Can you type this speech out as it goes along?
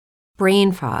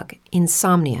brain fog,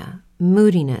 insomnia,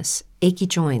 moodiness, achy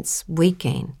joints, weight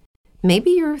gain. Maybe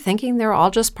you're thinking they're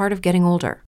all just part of getting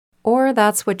older, or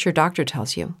that's what your doctor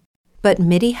tells you. But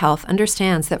MIDI Health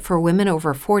understands that for women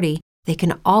over 40, they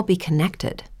can all be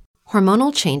connected.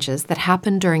 Hormonal changes that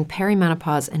happen during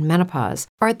perimenopause and menopause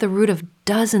are at the root of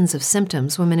dozens of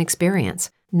symptoms women experience,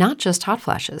 not just hot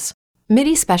flashes.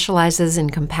 MIDI specializes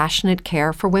in compassionate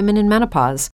care for women in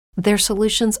menopause. Their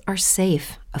solutions are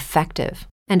safe, effective,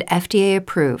 and FDA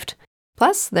approved.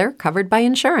 Plus, they're covered by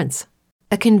insurance.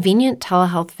 A convenient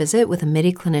telehealth visit with a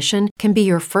MIDI clinician can be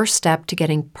your first step to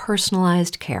getting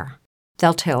personalized care.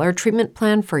 They'll tailor a treatment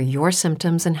plan for your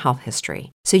symptoms and health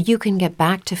history so you can get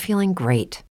back to feeling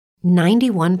great.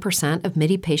 91% of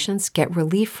MIDI patients get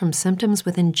relief from symptoms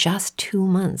within just 2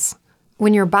 months.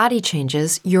 When your body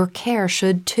changes, your care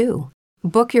should too.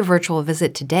 Book your virtual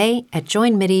visit today at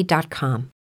joinmidi.com.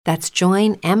 That's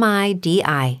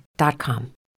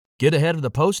joinmidi.com. Get ahead of the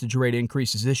postage rate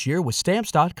increases this year with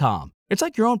Stamps.com. It's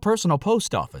like your own personal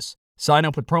post office. Sign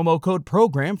up with promo code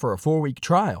PROGRAM for a 4-week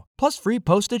trial, plus free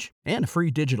postage and a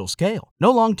free digital scale. No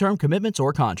long-term commitments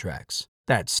or contracts.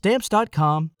 That's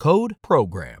Stamps.com, code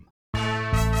PROGRAM.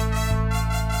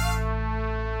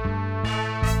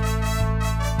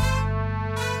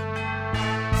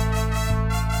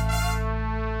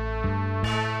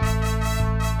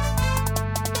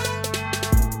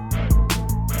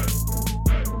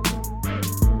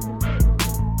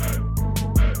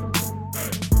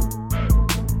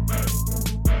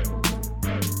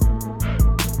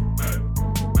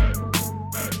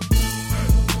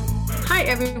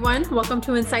 Everyone, welcome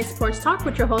to Inside Sports Talk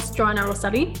with your host, Joanna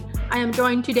Rossetti. I am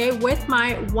joined today with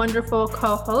my wonderful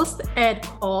co-host, Ed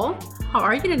Cole. How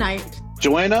are you tonight?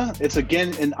 Joanna, it's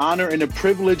again an honor and a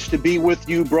privilege to be with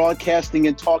you broadcasting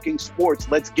and talking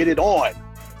sports. Let's get it on.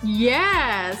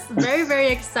 Yes, very, very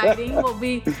exciting. We'll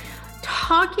be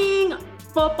talking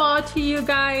football to you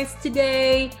guys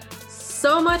today.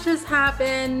 So much has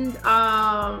happened.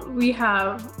 We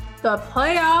have the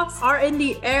playoffs are in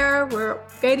the air. We're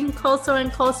getting closer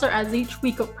and closer as each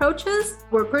week approaches.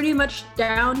 We're pretty much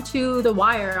down to the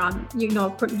wire on, you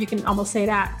can almost say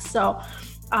that. So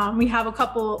we have a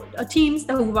couple of teams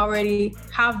that who've already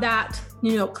have that,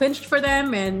 clinched for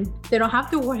them, and they don't have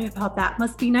to worry about that.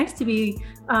 Must be nice to be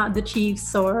the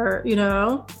Chiefs, or,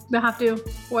 don't have to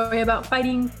worry about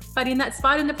fighting that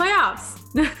spot in the playoffs.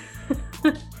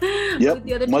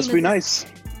 Yep, must be nice.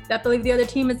 I believe the other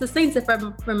team is the Saints, if I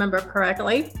remember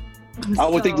correctly. I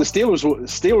would think the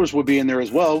Steelers would be in there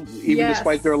as well, even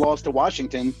despite their loss to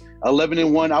Washington.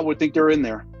 11-1, I would think they're in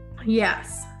there.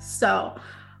 Yes. So,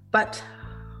 but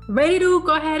ready to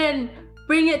go ahead and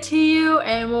bring it to you,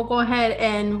 and we'll go ahead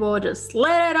and we'll just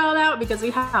let it all out because we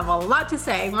have a lot to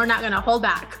say. We're not going to hold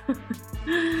back.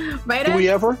 Right? Do we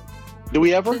ever?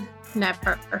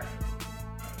 Never.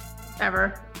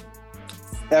 Ever.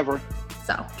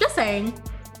 So, just saying.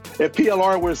 If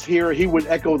PLR was here, he would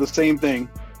echo the same thing.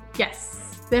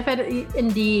 Yes, definitely,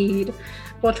 indeed.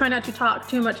 We'll try not to talk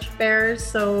too much Bears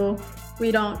so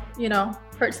we don't,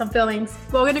 hurt some feelings.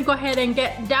 We're going to go ahead and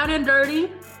get down and dirty.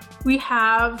 We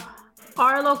have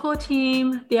our local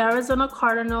team, the Arizona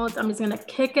Cardinals. I'm just going to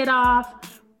kick it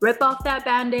off, rip off that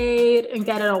Band-Aid, and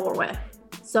get it over with.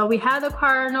 So we had the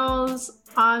Cardinals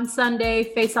on Sunday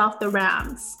face off the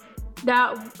Rams.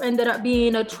 That ended up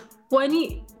being a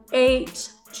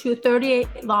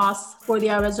 28-38 loss for the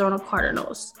Arizona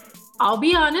Cardinals. I'll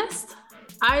be honest,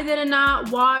 I did not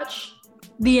watch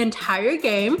the entire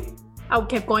game. I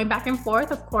kept going back and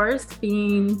forth, of course,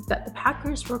 being that the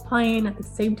Packers were playing at the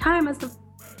same time as the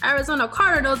Arizona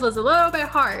Cardinals was a little bit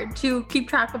hard to keep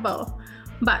track of both.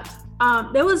 But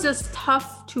it was just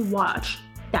tough to watch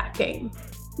that game.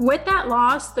 With that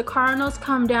loss, the Cardinals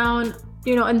come down,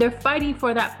 and they're fighting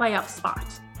for that playoff spot.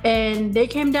 And they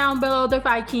came down below the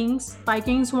Vikings.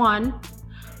 Vikings won.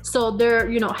 So they're,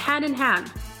 hand in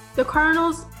hand. The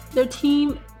Cardinals, their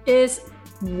team is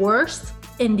worst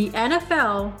in the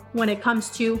NFL when it comes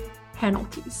to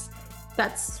penalties.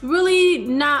 That's really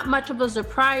not much of a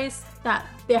surprise that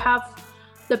they have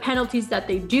the penalties that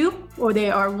they do, or they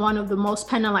are one of the most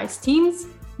penalized teams.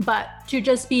 But to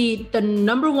just be the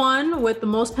number one with the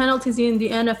most penalties in the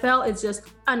NFL is just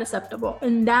unacceptable.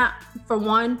 And that, for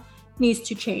one, needs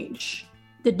to change.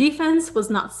 The defense was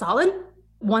not solid.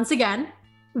 Once again,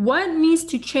 what needs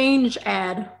to change,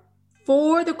 Ed,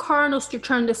 for the Cardinals to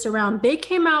turn this around? They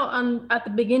came out at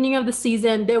the beginning of the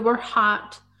season. They were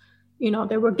hot.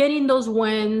 They were getting those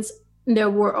wins. There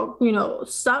were,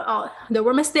 there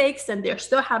were mistakes, and there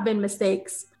still have been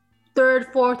mistakes.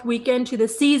 Third, fourth weekend to the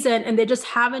season, and they just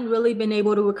haven't really been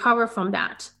able to recover from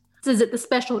that. Is it the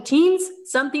special teams?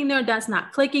 Something there that's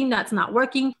not clicking, that's not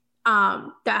working?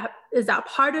 Is that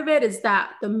part of it? Is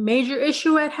that the major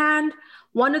issue at hand?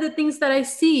 One of the things that I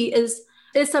see is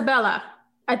Isabella.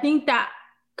 I think that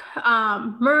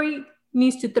Murray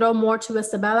needs to throw more to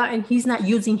Isabella, and he's not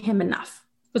using him enough.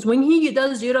 Because when he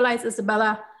does utilize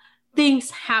Isabella,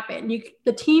 things happen.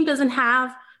 The team doesn't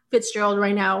have Fitzgerald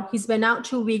right now. He's been out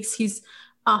 2 weeks. He's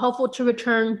hopeful to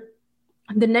return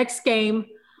the next game,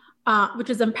 which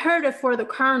is imperative for the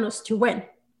Cardinals to win.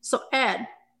 So, Ed,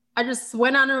 I just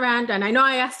went on a rant, and I know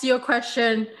I asked you a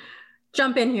question.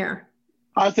 Jump in here.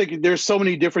 I think there's so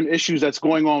many different issues that's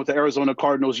going on with the Arizona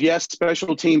Cardinals. Yes,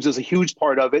 special teams is a huge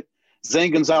part of it.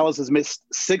 Zane Gonzalez has missed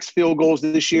 6 field goals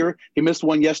this year. He missed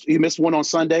one yesterday. He missed one on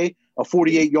Sunday, a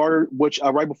 48-yarder, which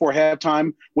right before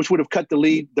halftime, which would have cut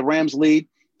the Rams' lead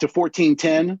to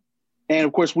 14-10. And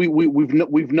of course,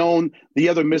 we've known the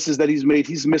other misses that he's made.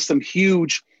 He's missed some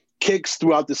huge kicks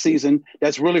throughout the season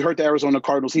that's really hurt the Arizona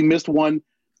Cardinals. He missed one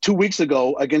 2 weeks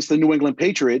ago against the New England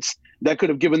Patriots that could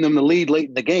have given them the lead late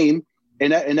in the game.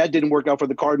 And that didn't work out for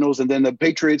the Cardinals. And then the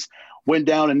Patriots went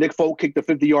down and Nick Folk kicked the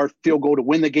 50-yard field goal to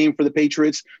win the game for the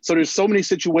Patriots. So there's so many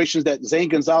situations that Zane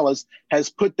Gonzalez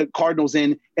has put the Cardinals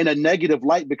in a negative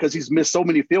light because he's missed so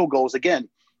many field goals. Again,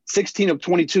 16 of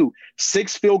 22,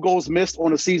 6 field goals missed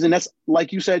on a season. That's,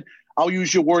 like you said, I'll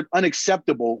use your word,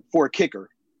 unacceptable for a kicker.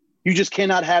 You just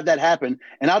cannot have that happen.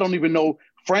 And I don't even know,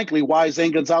 frankly, why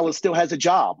Zane Gonzalez still has a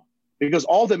job, because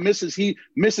all the misses he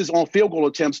misses on field goal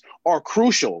attempts are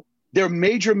crucial. They're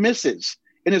major misses,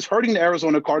 and it's hurting the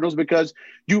Arizona Cardinals because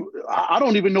I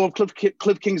don't even know if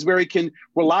Cliff Kingsbury can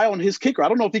rely on his kicker. I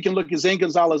don't know if he can look at Zane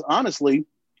Gonzalez honestly,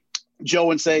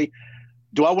 Joe, and say,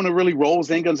 do I want to really roll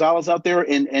Zane Gonzalez out there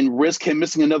and risk him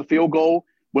missing another field goal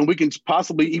when we can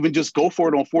possibly even just go for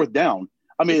it on 4th down?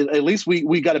 I mean, at least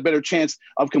we got a better chance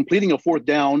of completing a 4th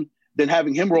down than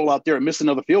having him roll out there and miss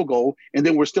another field goal. And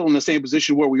then we're still in the same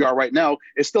position where we are right now.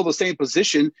 It's still the same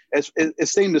position,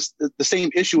 the same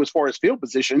issue as far as field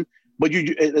position, but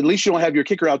at least you don't have your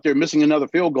kicker out there missing another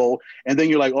field goal. And then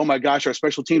you're like, oh my gosh, our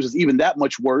special teams is even that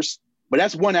much worse. But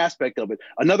that's one aspect of it.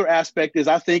 Another aspect is,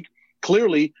 I think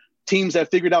clearly teams have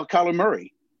figured out Kyler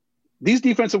Murray. These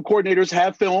defensive coordinators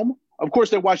have film. Of course,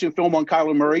 they're watching film on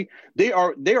Kyler Murray. They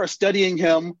are studying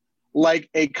him like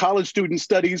a college student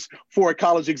studies for a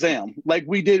college exam, like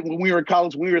we did when we were in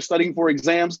college, when we were studying for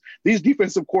exams. These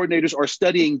defensive coordinators are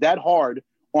studying that hard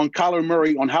on Kyler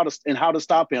Murray on how to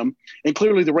stop him. And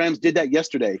clearly the Rams did that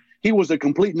yesterday. He was a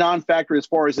complete non-factor as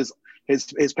far as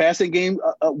his passing game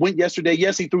went yesterday.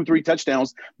 Yes, he threw 3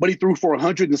 touchdowns, but he threw for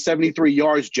 173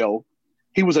 yards, Joe.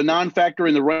 He was a non-factor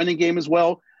in the running game as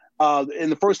well. In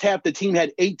the first half, the team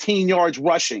had 18 yards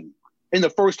rushing in the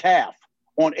first half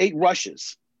on 8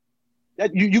 rushes.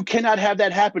 You cannot have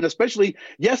that happen, especially,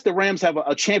 yes, the Rams have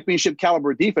a championship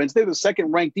caliber defense. They're the 2nd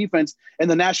ranked defense in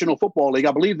the National Football League.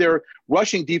 I believe their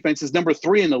rushing defense is number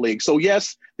 3 in the league. So,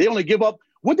 yes, they only give up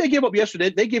what they gave up yesterday.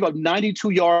 They gave up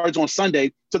 92 yards on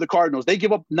Sunday to the Cardinals. They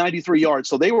give up 93 yards.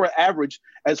 So they were average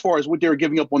as far as what they were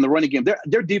giving up on the running game.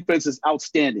 Their defense is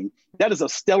outstanding. That is a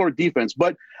stellar defense.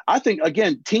 But I think,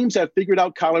 again, teams have figured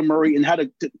out Kyler Murray and how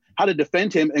to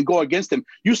defend him and go against him.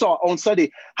 You saw on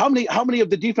Sunday how many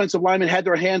of the defensive linemen had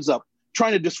their hands up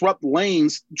trying to disrupt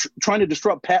lanes, trying to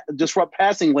disrupt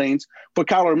passing lanes for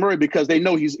Kyler Murray, because they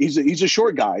know he's a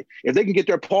short guy. If they can get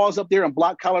their paws up there and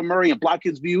block Kyler Murray and block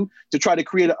his view to try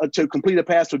to to complete a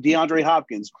pass to DeAndre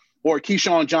Hopkins or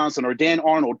Keyshawn Johnson or Dan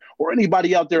Arnold or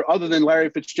anybody out there other than Larry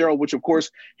Fitzgerald, which of course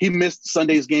he missed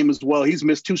Sunday's game as well. He's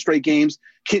missed 2 straight games.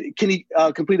 Can he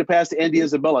complete a pass to Andy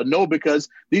Isabella? No, because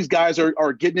these guys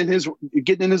are getting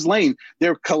in his lane.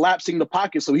 They're collapsing the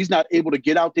pocket, so he's not able to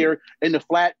get out there in the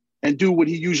flat and do what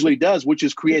he usually does, which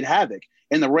is create havoc.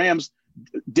 And the Rams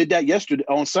did that yesterday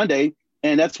on Sunday,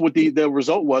 and that's what the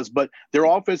result was. But their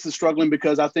offense is struggling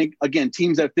because I think, again,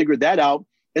 teams have figured that out,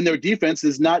 and their defense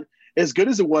is not as good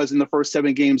as it was in the first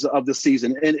 7 games of the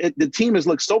season. And the team has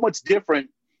looked so much different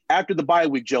after the bye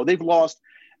week, Joe. They've lost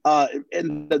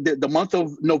in the month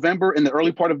of November and the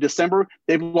early part of December.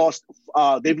 They've lost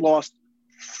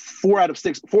 4 out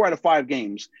of 5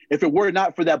 games. If it were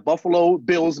not for that Buffalo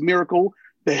Bills miracle,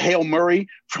 the Hail Murray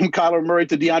from Kyler Murray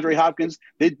to DeAndre Hopkins,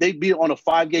 they'd be on a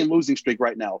 5-game losing streak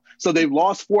right now. So they've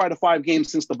lost 4 out of 5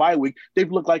 games since the bye week.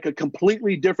 They've looked like a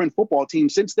completely different football team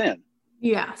since then.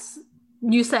 Yes,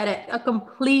 you said it, a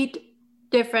complete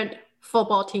different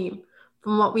football team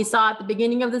from what we saw at the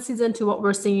beginning of the season to what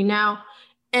we're seeing now.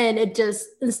 And it just,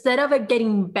 instead of it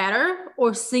getting better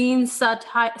or seeing some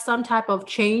type of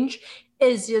change,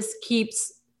 it just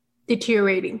keeps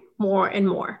deteriorating more and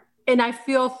more. And I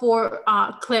feel for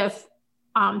Cliff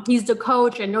He's the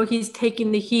coach. I know he's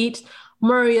taking the heat.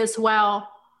 Murray as well.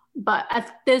 But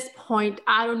at this point,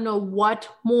 I don't know what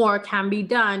more can be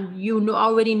done.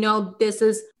 Already know this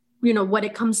is, what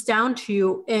it comes down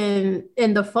to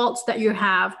in the faults that you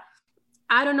have.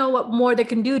 I don't know what more they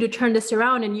can do to turn this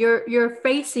around. And you're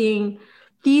facing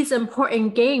these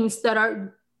important games that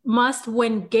are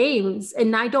must-win games.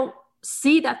 And I don't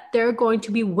see that they're going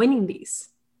to be winning these.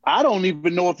 I don't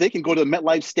even know if they can go to the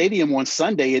MetLife Stadium on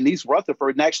Sunday in East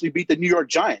Rutherford and actually beat the New York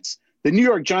Giants. The New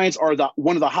York Giants are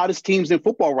one of the hottest teams in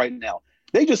football right now.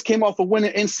 They just came off a win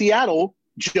in Seattle,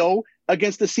 Joe,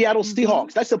 against the Seattle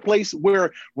Seahawks. That's a place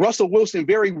where Russell Wilson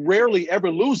very rarely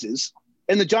ever loses.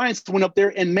 And the Giants went up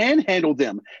there and manhandled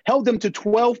them, held them to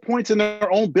 12 points in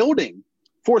their own building,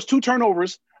 forced 2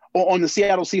 turnovers on the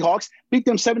Seattle Seahawks, beat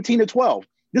them 17-12.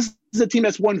 This is a team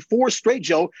that's won 4 straight,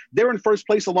 Joe. They're in first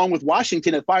place along with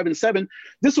Washington at 5-7.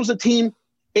 This was a team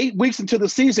 8 weeks into the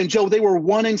season, Joe. They were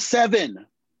 1-7.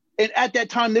 And at that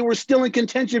time, they were still in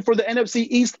contention for the NFC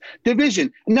East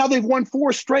division. And now they've won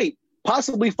 4 straight,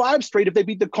 possibly 5 straight if they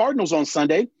beat the Cardinals on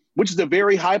Sunday, which is a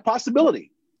very high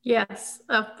possibility. Yes,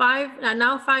 now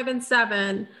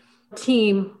 5-7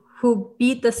 team who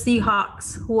beat the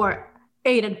Seahawks, who are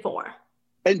 8-4.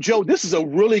 And Joe, this is a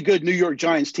really good New York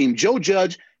Giants team. Joe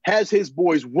Judge has his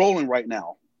boys rolling right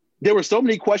now. There were so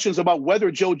many questions about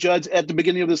whether Joe Judge at the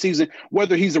beginning of the season,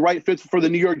 whether he's the right fit for the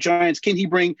New York Giants. Can he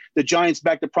bring the Giants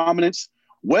back to prominence?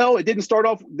 Well, it didn't start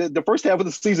off, the first half of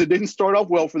the season didn't start off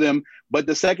well for them, but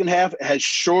the second half has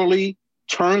surely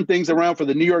turned things around for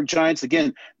the New York Giants.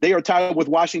 Again, they are tied with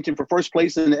Washington for first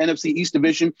place in the NFC East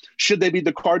division. Should they beat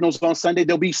the Cardinals on Sunday,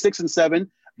 they'll be 6-7,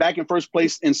 back in first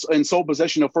place in sole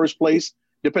possession of first place,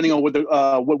 depending on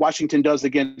what Washington does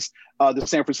against the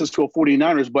San Francisco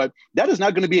 49ers. But that is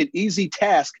not going to be an easy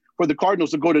task for the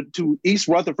Cardinals to go to East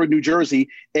Rutherford, New Jersey,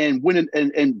 and win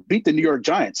and beat the New York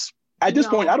Giants. At this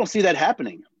point, I don't see that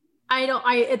happening.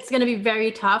 It's going to be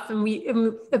very tough. And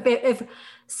if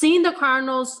seeing the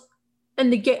Cardinals in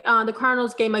the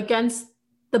Cardinals game against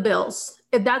the Bills,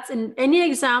 if that's in any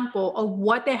example of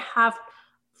what they have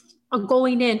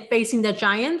going in facing the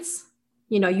Giants,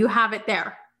 you have it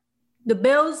there. The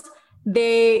Bills,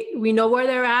 we know where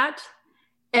they're at,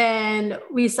 and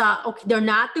we saw, okay, they're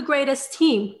not the greatest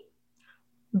team,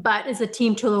 but it's a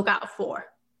team to look out for.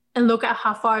 And look at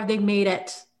how far they made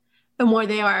it and where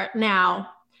they are now.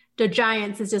 The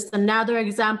Giants is just another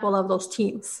example of those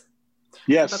teams.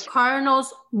 Yes. The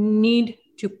Cardinals need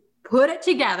to put it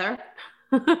together,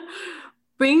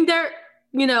 bring their,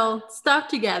 stuff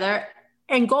together,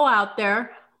 and go out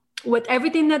there with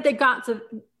everything that they got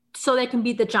so they can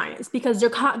beat the Giants, because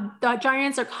the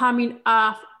Giants are coming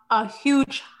off a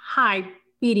huge high,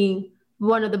 beating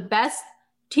one of the best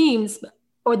teams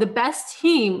or the best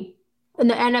team in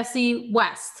the NFC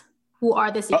West, who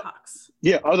are the Seahawks.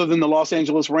 Other than the Los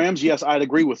Angeles Rams, yes, I'd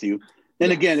agree with you.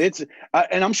 And again,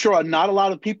 and I'm sure not a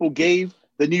lot of people gave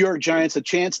the New York Giants a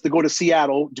chance to go to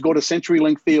Seattle, to go to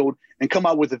CenturyLink Field and come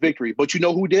out with a victory. But you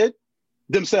know who did?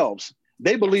 Themselves.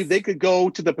 They believed they could go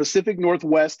to the Pacific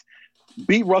Northwest,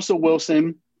 beat Russell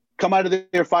Wilson, come out of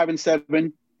there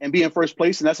 5-7, and be in first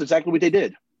place. And that's exactly what they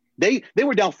did. They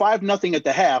were down 5-0 at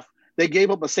the half. They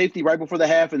gave up a safety right before the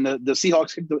half, and the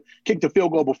Seahawks kicked the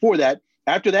field goal before that.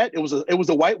 After that, it was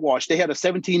a whitewash. They had a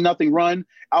 17-0 run.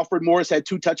 Alfred Morris had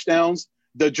 2 touchdowns.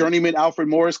 The journeyman Alfred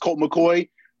Morris, Colt McCoy,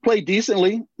 played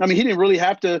decently. I mean, he didn't really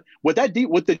have to with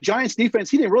the Giants defense.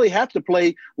 He didn't really have to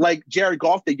play like Jared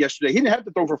Goff did yesterday. He didn't have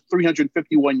to throw for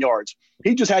 351 yards.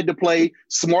 He just had to play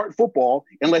smart football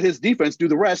and let his defense do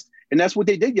the rest. And that's what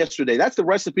they did yesterday. That's the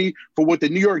recipe for what the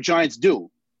New York Giants do.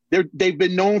 They've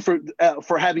been known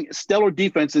for having stellar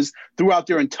defenses throughout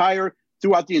the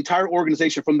entire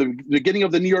organization, from the beginning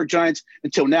of the New York Giants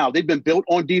until now. They've been built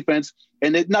on defense,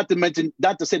 and not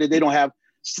to say that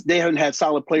they haven't had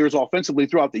solid players offensively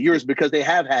throughout the years, because they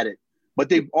have had it, but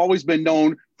they've always been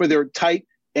known for their tight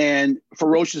and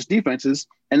ferocious defenses,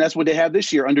 and that's what they have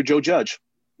this year under Joe Judge.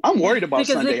 I'm worried about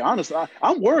Sunday. Honestly,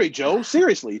 I'm worried, Joe.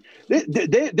 Seriously,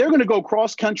 they're going to go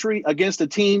cross country against a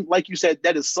team, like you said,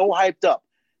 that is so hyped up,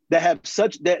 that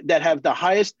have the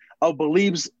highest of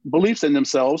beliefs in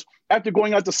themselves. After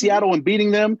going out to Seattle and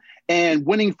beating them and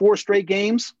winning 4 straight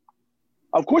games,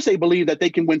 of course they believe that they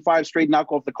can win 5 straight,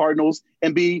 knock off the Cardinals,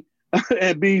 and be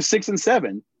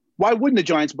 6-7. Why wouldn't the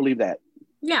Giants believe that?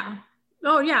 Yeah.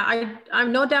 Oh yeah,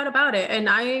 I'm no doubt about it. And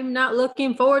I'm not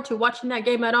looking forward to watching that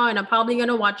game at all. And I'm probably going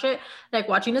to watch it like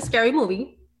watching a scary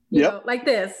movie, you know, like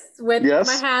this, with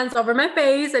my hands over my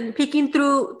face and peeking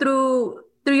through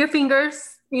your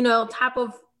fingers, type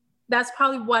of. That's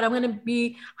probably what how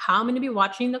I'm going to be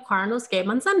watching the Cardinals game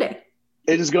on Sunday.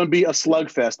 It is going to be a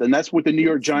slugfest, and that's what the New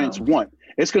York Giants want.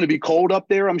 It's going to be cold up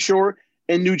there, I'm sure,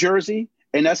 in New Jersey,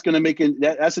 and that's going to make it.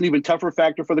 That's an even tougher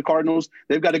factor for the Cardinals.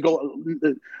 They've got to go,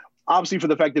 obviously, for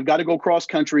the fact they've got to go cross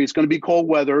country. It's going to be cold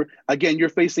weather. Again, you're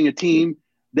facing a team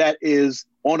that is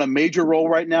on a major roll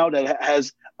right now, that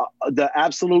has the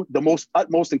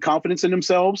utmost in confidence in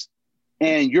themselves,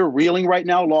 and you're reeling right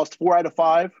now. Lost 4 out of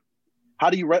 5. How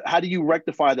do you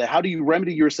rectify that? How do you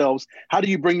remedy yourselves? How do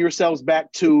you bring yourselves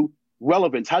back to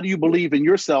relevance? How do you believe in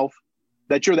yourself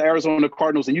that you're the Arizona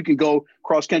Cardinals and you can go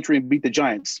cross country and beat the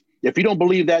Giants? If you don't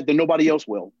believe that, then nobody else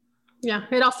will. Yeah,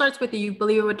 it all starts with you.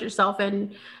 Believe it with yourself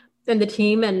and the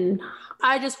team. And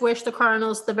I just wish the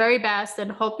Cardinals the very best,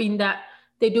 and hoping that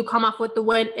they do come off with the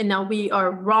win and that we are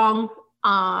wrong.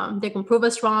 They can prove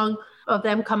us wrong of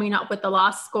them coming up with the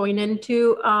loss going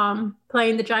into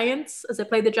playing the Giants as they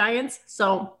play the Giants.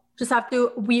 So just have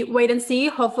to wait and see.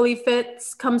 Hopefully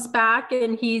Fitz comes back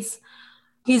and he's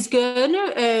good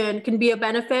and can be a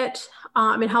benefit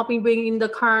in helping bringing the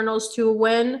Cardinals to a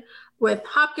win with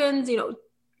Hopkins.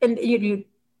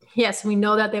 Yes, we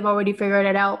know that they've already figured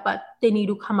it out, but they need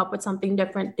to come up with something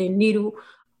different. They need to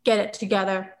get it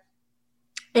together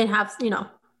and have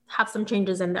some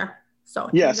changes in there. So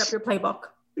yes, change up your playbook.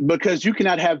 Because you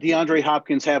cannot have DeAndre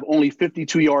Hopkins have only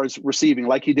 52 yards receiving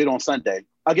like he did on Sunday.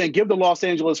 Again, give the Los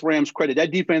Angeles Rams credit.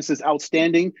 That defense is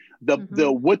outstanding.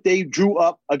 The what they drew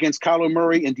up against Kyler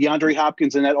Murray and DeAndre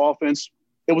Hopkins in that offense,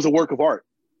 it was a work of art.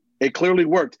 It clearly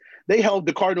worked. They held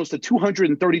the Cardinals to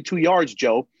 232 yards,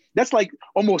 Joe. That's like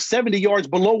almost 70 yards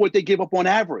below what they give up on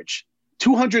average.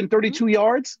 232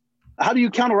 yards? How do you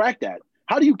counteract that?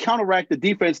 How do you counteract the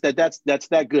defense that's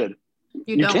that good?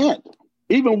 You can't.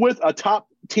 Even with a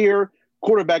top-tier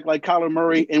quarterback like Kyler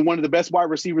Murray and one of the best wide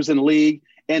receivers in the league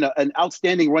and an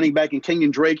outstanding running back in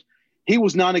Kenyon Drake, he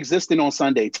was non-existent on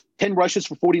Sunday. 10 rushes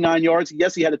for 49 yards.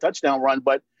 Yes, he had a touchdown run,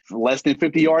 but less than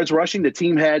 50 yards rushing. The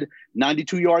team had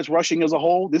 92 yards rushing as a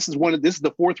whole. This is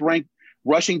the fourth-ranked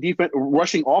rushing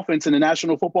offense in the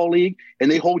National Football League, and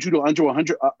they hold you to under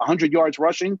 100 yards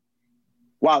rushing.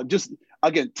 Wow, just,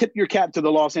 again, tip your cap to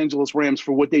the Los Angeles Rams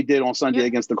for what they did on Sunday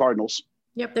against the Cardinals.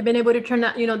 Yep, they've been able to turn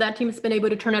that, that team's been able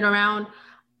to turn it around.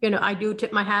 I do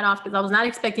tip my hat off because I was not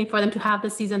expecting for them to have the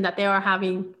season that they are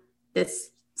having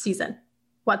this season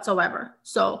whatsoever.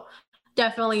 So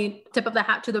definitely tip of the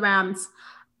hat to the Rams.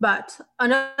 But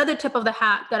another tip of the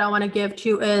hat that I want to give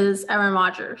to is Aaron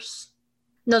Rodgers.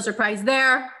 No surprise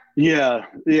there. Yeah,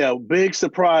 big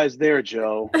surprise there,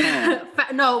 Joe.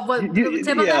 No, but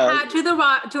tip of the hat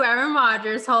to Aaron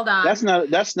Rodgers. Hold on.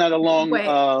 That's not a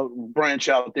long branch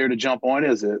out there to jump on,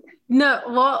 is it? No.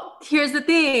 Well, here's the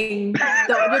thing.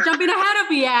 You're jumping ahead of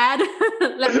me, Ed.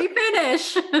 Let me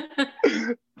finish.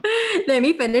 Let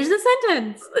me finish the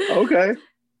sentence. Okay.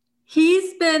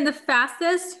 He's been the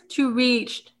fastest to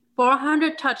reach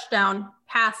 400 touchdown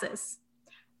passes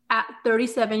at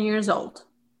 37 years old.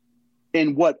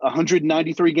 In what,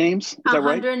 193 games? Is that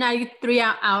right? 193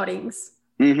 outings.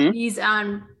 Mm-hmm. He's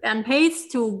on pace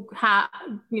to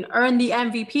earn the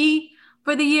MVP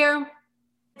for the year.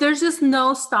 There's just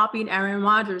no stopping Aaron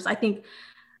Rodgers. I think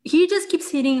he just keeps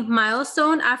hitting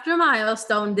milestone after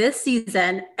milestone this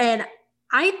season. And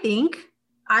I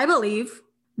believe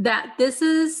that this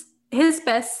is his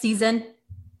best season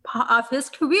of his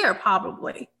career,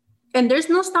 probably. And there's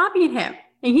no stopping him.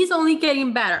 And he's only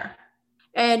getting better.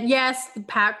 And yes, the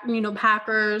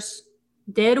Packers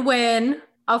did win.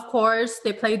 Of course,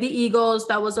 they played the Eagles.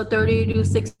 That was a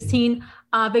 30-16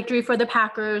 victory for the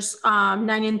Packers,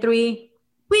 9-3.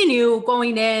 We knew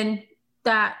going in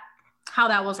that how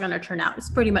that was going to turn out.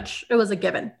 It was a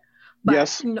given. But,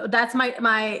 yes. That's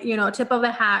my tip of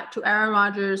the hat to Aaron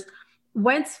Rodgers.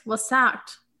 Wentz was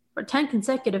sacked for 10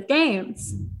 consecutive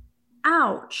games.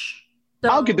 Ouch. So,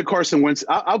 I'll get to Carson Wentz.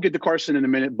 I'll get to Carson in a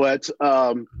minute, but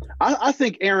I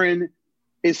think Aaron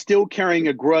is still carrying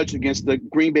a grudge against the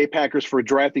Green Bay Packers for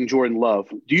drafting Jordan Love.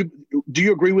 Do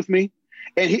you agree with me?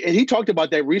 And he talked about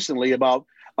that recently about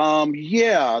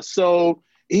so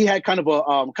he had kind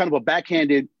of a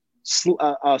backhanded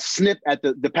snip at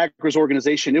the Packers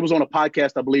organization. It was on a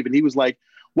podcast, I believe, and he was like,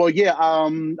 "Well, yeah,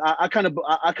 I kind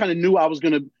of knew I was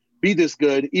going to be this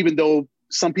good, even though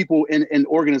some people in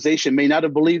organization may not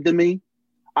have believed in me."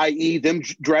 I.e. them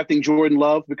drafting Jordan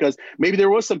Love, because maybe there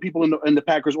was some people in the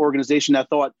Packers organization that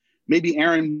thought maybe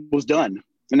Aaron was done.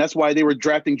 And that's why they were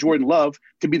drafting Jordan Love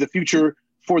to be the future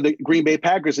for the Green Bay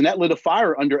Packers. And that lit a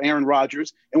fire under Aaron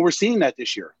Rodgers. And we're seeing that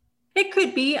this year. It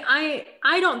could be. I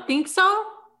don't think so.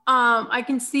 I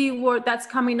can see where that's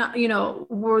coming up,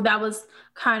 where that was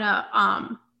kind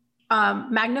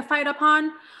of magnified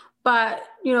upon. But,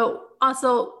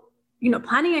 also,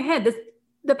 planning ahead,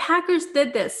 the Packers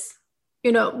did this,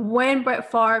 when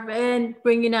Brett Favre and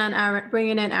bringing in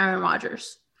Aaron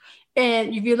Rodgers.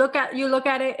 And if you look at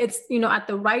it, it's, at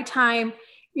the right time,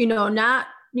 not,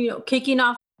 kicking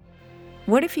off.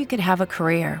 What if you could have a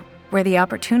career where the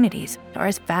opportunities are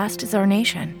as vast as our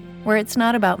nation, where it's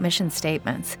not about mission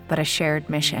statements, but a shared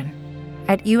mission?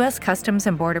 At U.S. Customs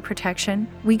and Border Protection,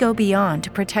 we go beyond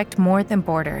to protect more than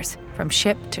borders. From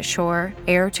ship to shore,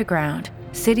 air to ground,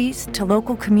 cities to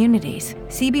local communities,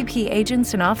 CBP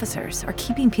agents and officers are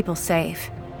keeping people safe.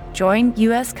 Join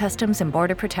U.S. Customs and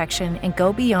Border Protection and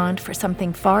go beyond for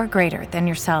something far greater than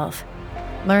yourself.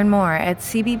 Learn more at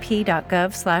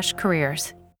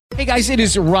cbp.gov/careers. Hey guys, it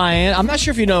is Ryan. I'm not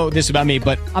sure if you know this about me,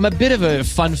 but I'm a bit of a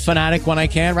fun fanatic when I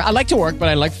can. I like to work, but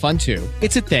I like fun too.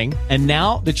 It's a thing. And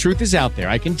now the truth is out there.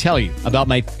 I can tell you about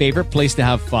my favorite place to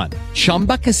have fun.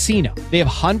 Chumba Casino. They have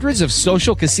hundreds of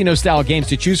social casino style games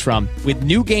to choose from with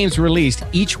new games released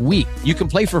each week. You can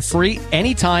play for free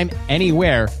anytime,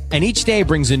 anywhere. And each day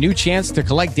brings a new chance to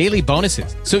collect daily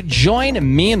bonuses. So join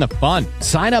me in the fun.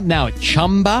 Sign up now at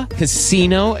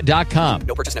ChumbaCasino.com.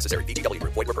 No purchase necessary. VGW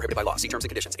Group. Void where prohibited by law. See terms and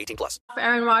conditions. 18+. For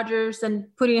Aaron Rodgers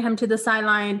and putting him to the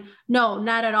sideline, no,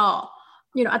 not at all.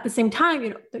 At the same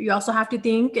time, you also have to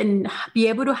think and be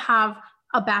able to have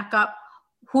a backup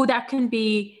who that can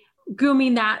be,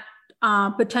 grooming that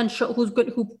potential, who's good,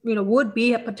 who would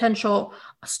be a potential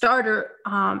starter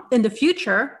in the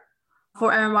future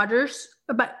for Aaron Rodgers.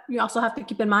 But you also have to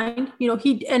keep in mind,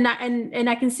 he and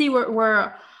I can see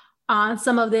where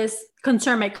some of this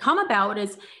concern may come about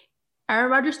is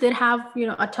Aaron Rodgers did have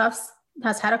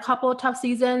has had a couple of tough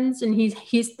seasons, and he's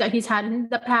had in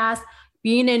the past,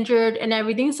 being injured and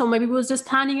everything. So maybe he was just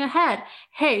planning ahead.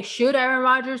 Hey, should Aaron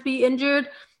Rodgers be injured?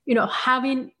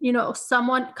 Having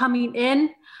someone coming in,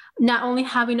 not only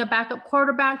having a backup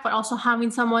quarterback, but also having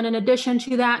someone in addition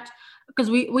to that. Because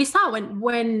we saw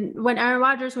when Aaron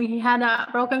Rodgers, when he had a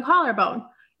broken collarbone,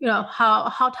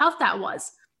 how tough that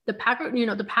was. The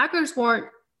Packers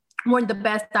weren't the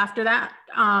best after that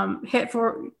hit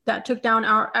that took down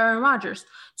our Aaron Rodgers.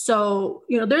 So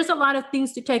there's a lot of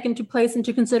things to take into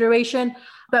consideration.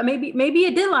 But maybe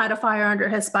it did light a fire under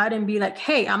his butt and be like,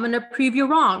 hey, I'm going to prove you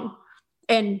wrong,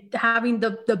 and having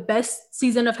the best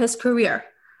season of his career.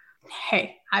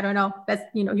 Hey, I don't know. That's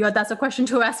that's a question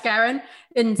to ask Aaron,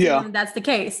 and that's the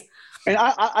case. And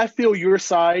I feel your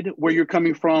side where you're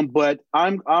coming from, but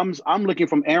I'm looking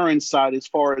from Aaron's side as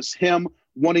far as him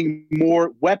wanting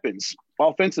more weapons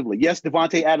offensively. Yes,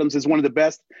 Davante Adams is one of the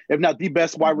best, if not the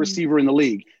best, wide receiver in the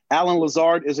league. Allen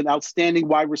Lazard is an outstanding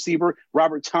wide receiver.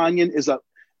 Robert Tonyan is an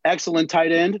excellent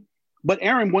tight end. But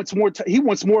Aaron wants more. He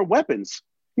wants more weapons.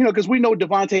 Because we know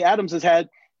Davante Adams has had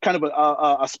kind of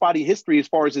a spotty history as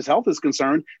far as his health is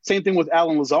concerned. Same thing with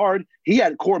Allen Lazard. He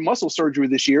had core muscle surgery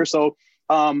this year. So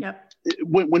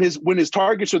when his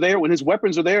targets are there, when his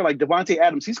weapons are there, like Davante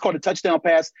Adams, he's caught a touchdown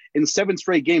pass in 7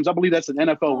 straight games. I believe that's an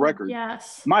NFL record.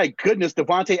 Yes. My goodness,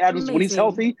 Davante Adams, Amazing. When he's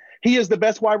healthy, he is the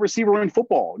best wide receiver in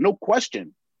football, no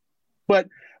question. But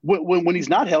when he's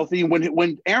not healthy,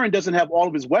 when Aaron doesn't have all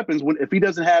of his weapons, if he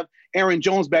doesn't have Aaron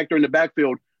Jones back there in the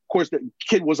backfield, of course, the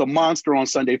kid was a monster on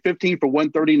Sunday, 15 for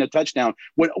 130 and a touchdown.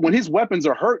 When his weapons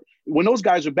are hurt, when those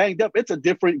guys are banged up, it's a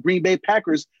different Green Bay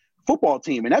Packers football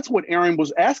team. And that's what Aaron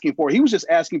was asking for. He was just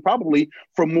asking probably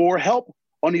for more help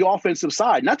on the offensive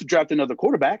side, not to draft another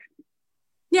quarterback.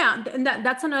 Yeah, and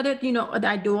that's another,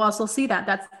 I do also see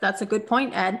that. That's a good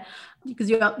point, Ed, because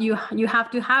you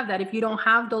have to have that. If you don't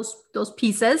have those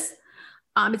pieces,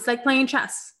 it's like playing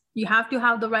chess. You have to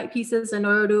have the right pieces in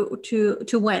order to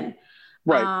win.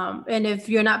 Right. And if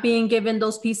you're not being given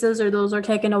those pieces, or those are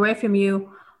taken away from you,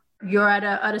 you're at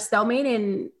a stalemate,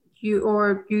 and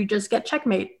you just get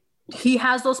checkmate. He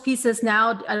has those pieces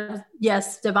now.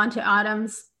 Yes, Davante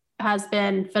Adams has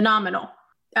been phenomenal.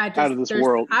 Out of this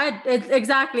world.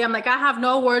 Exactly. I'm like, I have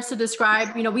no words to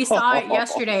describe. We saw it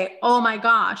yesterday. Oh my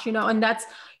gosh. And that's,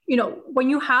 when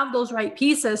you have those right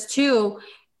pieces too,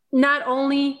 not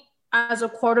only as a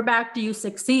quarterback do you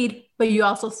succeed, but you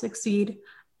also succeed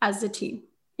as a team.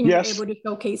 And you're able to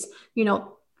showcase,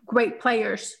 great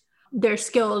players, their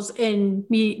skills, and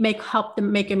help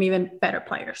them make them even better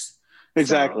players.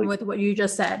 Exactly. So, with what you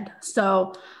just said.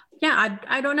 So yeah,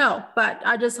 I don't know, but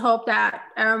I just hope that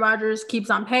Aaron Rodgers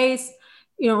keeps on pace.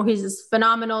 He's just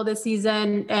phenomenal this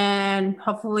season, and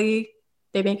hopefully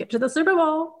they make it to the Super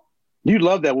Bowl. You'd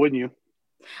love that, wouldn't you?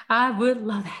 I would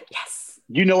love that. Yes.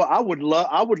 I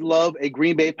would love a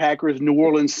Green Bay Packers, New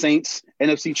Orleans Saints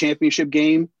NFC Championship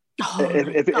game.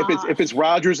 If it's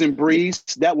Rodgers and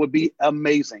Brees, that would be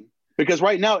amazing. Because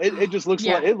right now it just looks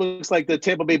like the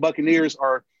Tampa Bay Buccaneers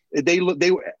are They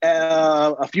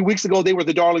a few weeks ago, they were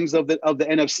the darlings of the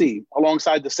NFC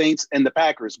alongside the Saints and the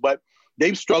Packers, but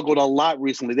they've struggled a lot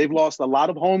recently. They've lost a lot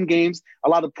of home games, a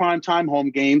lot of primetime home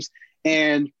games,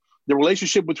 and the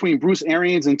relationship between Bruce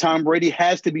Arians and Tom Brady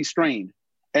has to be strained.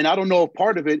 And I don't know if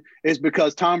part of it is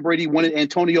because Tom Brady wanted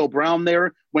Antonio Brown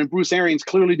there when Bruce Arians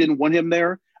clearly didn't want him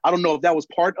there. I don't know if that was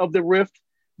part of the rift,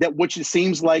 that which it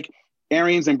seems like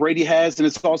Arians and Brady has. And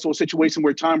it's also a situation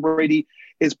where Tom Brady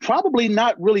is probably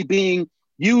not really being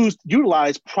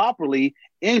utilized properly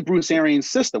in Bruce Arians'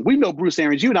 system. We know Bruce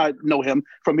Arians. You and I know him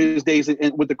from his days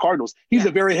with the Cardinals. He's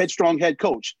a very headstrong head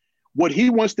coach. What he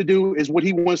wants to do is what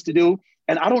he wants to do.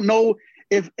 And I don't know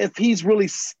if he's really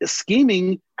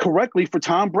scheming correctly for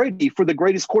Tom Brady, for the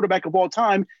greatest quarterback of all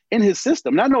time in his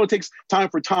system. And I know it takes time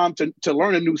for Tom to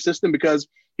learn a new system because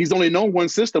he's only known one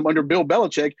system under Bill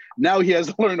Belichick. Now he has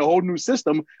to learn a whole new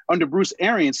system under Bruce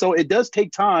Arians. So it does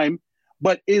take time,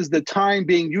 but is the time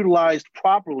being utilized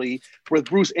properly with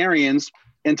Bruce Arians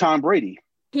and Tom Brady?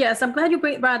 Yes, I'm glad you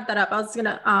brought that up. I was going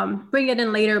to bring it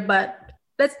in later, but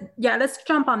let's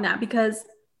jump on that because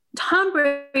Tom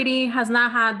Brady has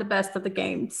not had the best of the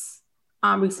games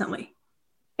recently.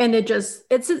 And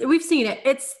we've seen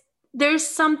it. There's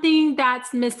something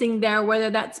that's missing there, whether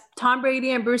that's Tom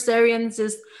Brady and Bruce Arians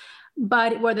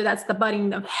whether that's the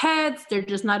butting of heads, they're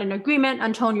just not in agreement.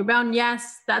 Antonio Brown,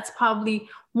 yes, that's probably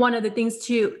one of the things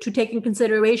to take in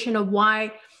consideration of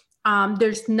why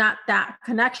there's not that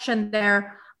connection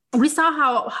there. We saw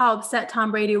how upset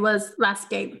Tom Brady was last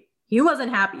game. He wasn't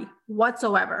happy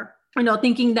whatsoever.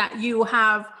 Thinking that you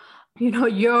have,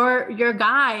 your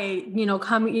guy,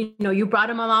 come, you brought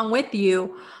him along with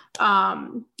you.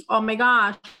 Oh my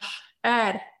gosh,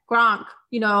 Ed, Gronk,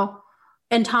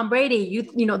 and Tom Brady,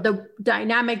 the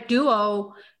dynamic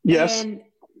duo. Yes.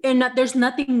 And there's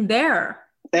nothing there.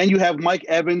 And you have Mike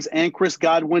Evans and Chris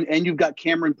Godwin, and you've got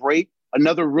Cameron Brate,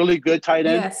 another really good tight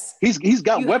end. Yes. He's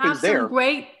got weapons there.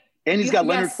 And he's got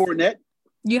Leonard Fournette.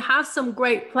 You have some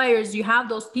great players. You have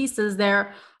those pieces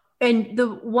there. And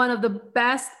one of the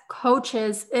best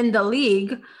coaches in the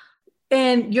league,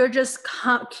 and you're just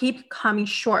keep coming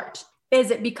short.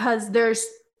 Is it because there's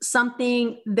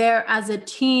something there as a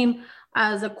team,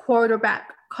 as a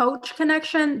quarterback coach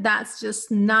connection that's just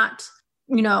not,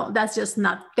 that's just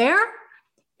not there?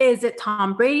 Is it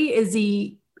Tom Brady? Is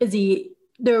he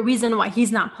the reason why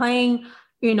he's not playing?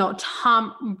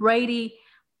 Tom Brady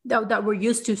that we're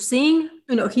used to seeing.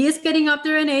 He is getting up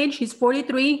there in age. He's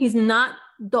 43. He's not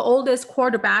the oldest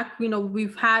quarterback.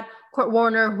 We've had Kurt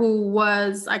Warner, who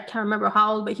was, I can't remember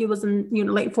how old, but he was in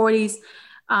late 40s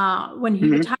when he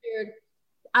retired.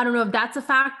 I don't know if that's a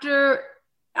factor.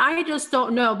 I just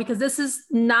don't know, because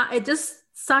it just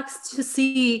sucks to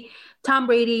see Tom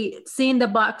Brady, seeing the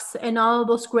Bucs and all of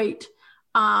those great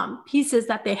pieces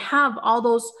that they have, all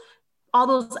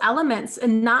those elements,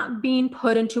 and not being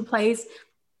put into place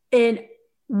in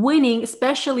winning,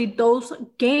 especially those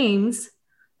games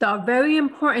that are very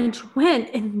important to win.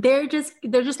 And they're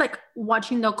just like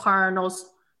watching the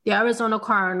Arizona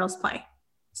Cardinals play.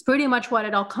 It's pretty much what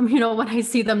it all comes, when I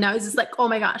see them now. It's just like, oh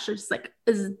my gosh, it's just like,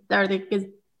 is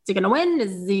he going to win?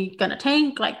 Is he going to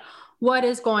tank? Like, what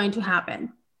is going to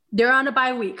happen? They're on a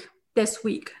bye week this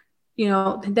week.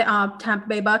 The Tampa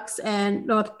Bay Bucs and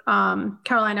North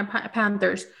Carolina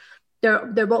Panthers.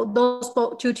 They're both,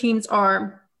 those two teams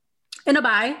are in a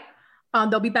bye.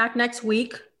 They'll be back next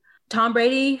week. Tom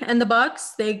Brady and the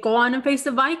Bucs, they go on and face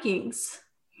the Vikings.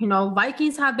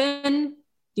 Vikings have been,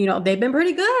 they've been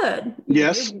pretty good.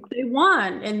 Yes. They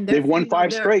won. And they've won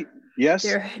 5 straight. Yes.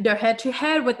 They're head to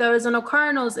head with the Arizona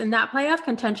Cardinals in that playoff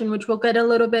contention, which we'll get a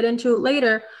little bit into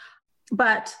later.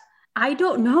 But I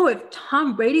don't know if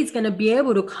Tom Brady's going to be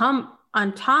able to come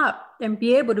on top and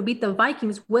be able to beat the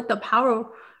Vikings with the power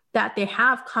that they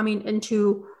have coming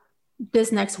into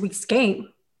this next week's game.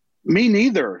 Me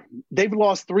neither. They've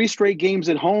lost 3 straight games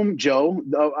at home, Joe.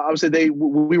 Obviously,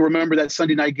 we remember that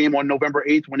Sunday night game on November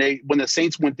 8th when the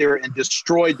Saints went there and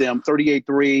destroyed them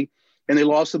 38-3, and they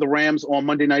lost to the Rams on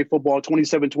Monday Night Football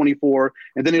 27-24,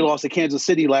 and then they lost to Kansas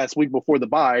City last week before the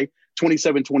bye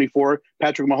 27-24.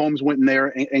 Patrick Mahomes went in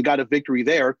there and got a victory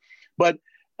there. But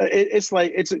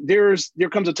there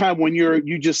comes a time when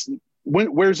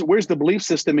where's the belief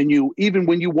system in you? Even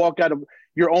when you walk out of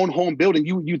your own home building,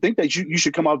 you think that you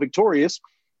should come out victorious.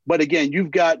 But again,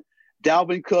 you've got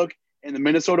Dalvin Cook and the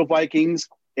Minnesota Vikings,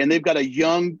 and they've got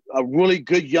a really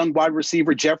good young wide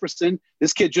receiver, Jefferson.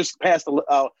 This kid just passed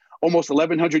almost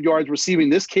 1,100 yards receiving.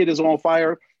 This kid is on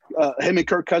fire. Him and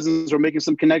Kirk Cousins are making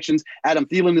some connections. Adam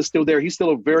Thielen is still there. He's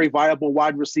still a very viable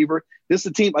wide receiver. This is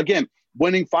a team, again,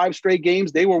 winning 5 straight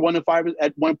games. They were 1-5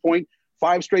 at one point.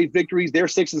 5 straight victories. They're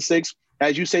 6-6.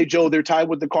 As you say, Joe, they're tied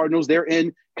with the Cardinals. They're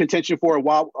in contention for a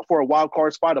wild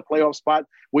card spot, a playoff spot.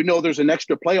 We know there's an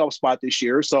extra playoff spot this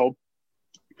year. So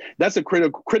that's a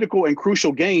critical and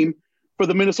crucial game for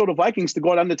the Minnesota Vikings to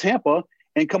go down to Tampa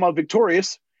and come out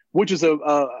victorious, which is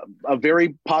a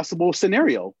very possible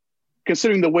scenario,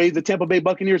 considering the way the Tampa Bay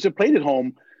Buccaneers have played at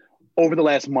home over the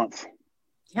last month.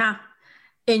 Yeah.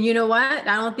 And you know what?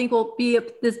 I don't think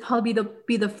this probably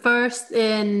be the first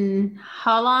in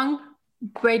how long?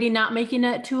 Brady not making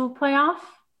it to a playoff.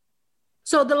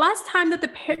 So the last time that the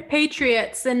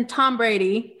Patriots and Tom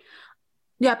Brady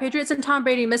missed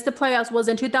the playoffs was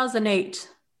in 2008.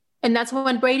 And that's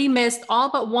when Brady missed all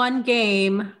but one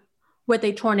game with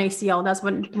a torn ACL. That's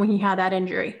when he had that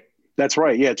injury. That's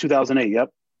right. Yeah, 2008. Yep.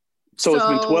 So it's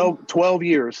been 12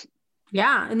 years.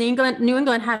 Yeah. And New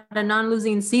England had a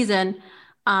non-losing season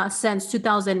since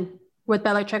 2000 with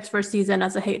Belichick's first season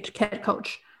as a head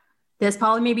coach. This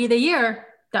probably may be the year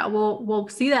that we'll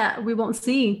see that. We won't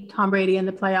see Tom Brady in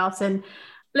the playoffs. And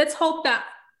let's hope that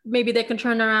maybe they can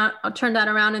turn that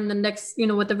around in the next,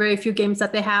 with the very few games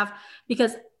that they have,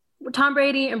 because Tom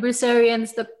Brady and Bruce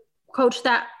Arians, the coach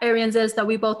that Arians is, that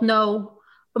we both know,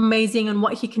 amazing in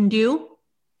what he can do,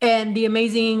 and the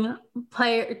amazing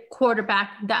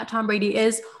quarterback that Tom Brady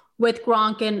is with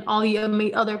Gronk and all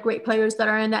the other great players that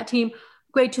are in that team.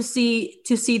 Great to see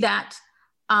that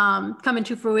come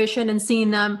into fruition and seeing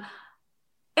them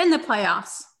in the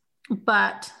playoffs,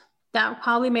 but that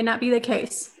probably may not be the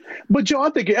case. But Joe, I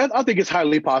think it's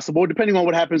highly possible, depending on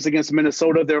what happens against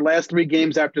Minnesota. Their last 3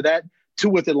 games after that, 2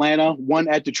 with Atlanta, 1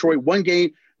 at Detroit. 1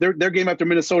 game, their game after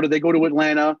Minnesota, they go to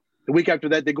Atlanta. The week after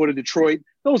that, they go to Detroit.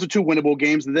 Those are 2 winnable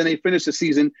games, and then they finish the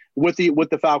season with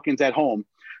the Falcons at home.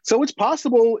 So it's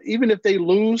possible, even if they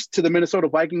lose to the Minnesota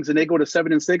Vikings and they go to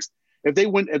 7-6, if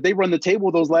they run the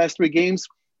table those last 3 games,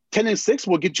 10-6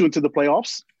 will get you into the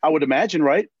playoffs, I would imagine,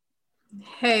 right?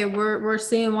 Hey, we're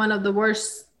seeing one of the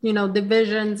worst,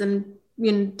 divisions and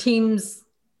teams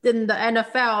in the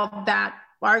NFL that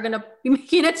are going to be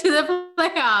making it to the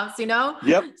playoffs,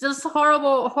 Yep. Just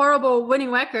horrible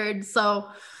winning records. So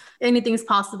anything's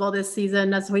possible this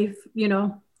season, as we've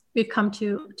come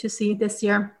to see this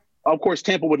year. Of course,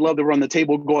 Tampa would love to run the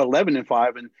table, go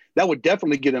 11-5, and that would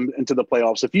definitely get them into the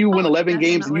playoffs. If you win 11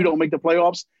 games and you don't make the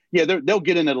playoffs, yeah, they'll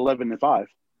get in at 11-5.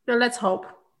 So let's hope.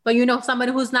 But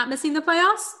somebody who's not missing the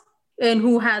playoffs and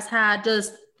who has had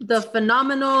just the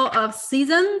phenomenal of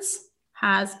seasons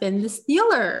has been the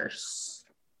Steelers.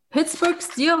 Pittsburgh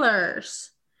Steelers.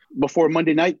 Before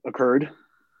Monday night occurred.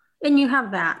 And you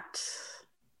have that.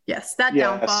 Yes, that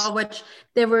downfall, which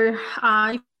they were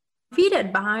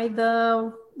defeated by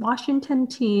the Washington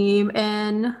team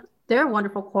and their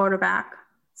wonderful quarterback,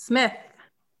 Smith.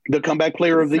 The comeback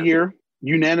player of the year,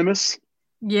 unanimous.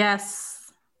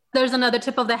 Yes. There's another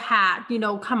tip of the hat,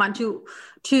 come on, to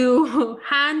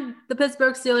hand the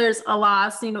Pittsburgh Steelers a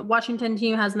loss. Washington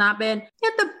team has not been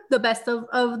at the best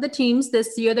of the teams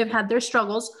this year. They've had their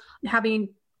struggles. Having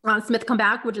Smith come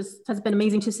back, which has been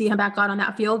amazing to see him back out on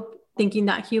that field, thinking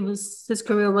that his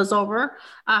career was over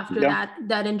after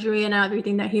that injury and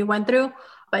everything that he went through.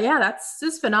 But yeah, that's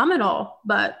just phenomenal.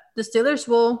 But the Steelers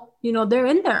will, they're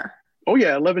in there. Oh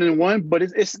yeah, 11-1. But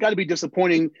it's got to be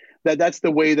disappointing that that's the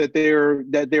way that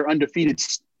their undefeated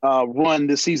run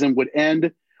this season would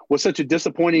end, with such a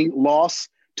disappointing loss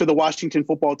to the Washington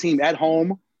football team at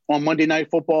home on Monday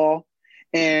Night Football.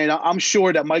 And I'm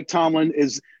sure that Mike Tomlin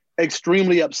is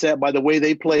extremely upset by the way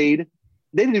they played.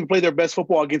 They didn't even play their best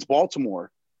football against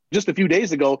Baltimore just a few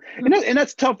days ago. And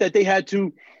that's tough that they had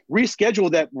to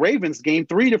reschedule that Ravens game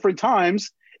 3 different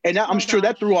times. And I'm sure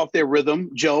that threw off their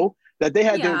rhythm, Joe, that they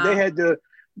had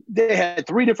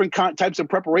 3 different types of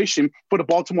preparation for the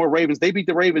Baltimore Ravens. They beat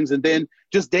the Ravens, and then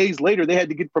just days later, they had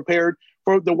to get prepared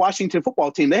for the Washington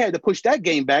football team. They had to push that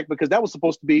game back because that was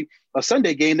supposed to be a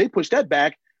Sunday game. They pushed that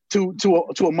back to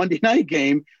a Monday night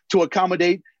game to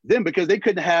accommodate them, because they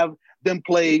couldn't have them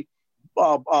play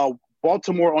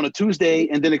Baltimore on a Tuesday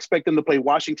and then expect them to play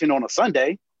Washington on a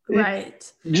Sunday.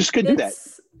 Right. You just couldn't do that.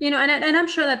 And I'm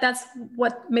sure that's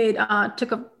what made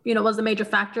was the major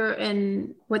factor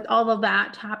in with all of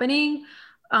that happening.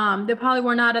 They probably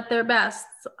were not at their best.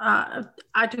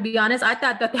 To be honest, I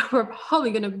thought that they were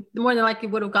probably going to more than likely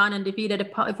would have gone undefeated if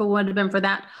it would have been for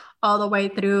that all the way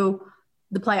through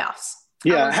the playoffs.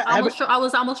 Yeah, I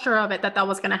was almost sure of it that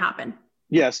was going to happen.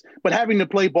 Yes, but having to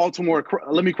play Baltimore,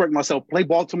 let me correct myself, play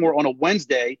Baltimore on a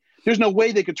Wednesday, there's no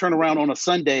way they could turn around on a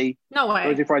Sunday, no way,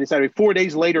 Thursday, Friday, Saturday, 4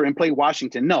 days later and play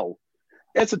Washington. No,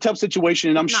 that's a tough situation.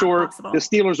 And I'm sure the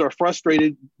Steelers are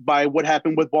frustrated by what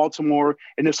happened with Baltimore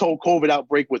and this whole COVID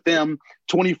outbreak with them.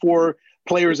 24+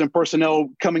 players and personnel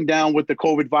coming down with the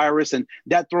COVID virus, and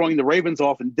that throwing the Ravens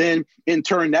off, and then in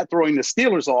turn that throwing the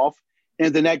Steelers off.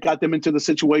 And then that got them into the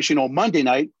situation on Monday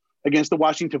night against the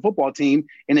Washington football team,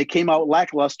 and they came out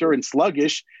lackluster and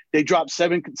sluggish. They dropped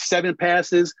seven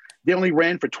passes. They only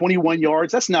ran for 21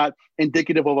 yards. That's not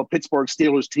indicative of a Pittsburgh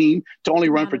Steelers team to only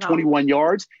run for 21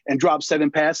 yards and drop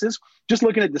 7 passes. Just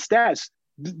looking at the stats,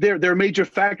 they're major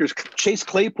factors. Chase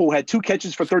Claypool had 2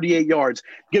 catches for 38 yards.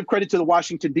 Give credit to the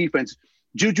Washington defense.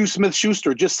 Juju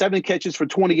Smith-Schuster, just 7 catches for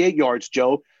 28 yards,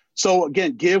 Joe. So,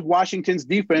 again, give Washington's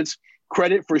defense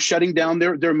credit for shutting down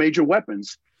their major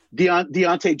weapons.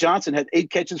 Deontay Johnson had 8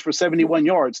 catches for 71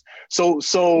 yards. So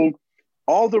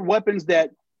all the weapons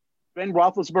that Ben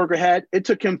Roethlisberger had, it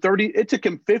took him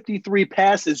 53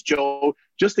 passes, Joe,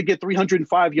 just to get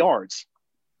 305 yards.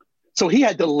 So he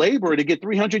had to labor to get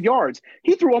 300 yards.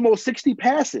 He threw almost 60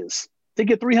 passes to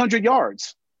get 300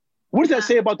 yards. What does that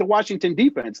say about the Washington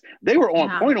defense? They were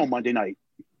on point on Monday night.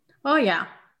 Oh, yeah.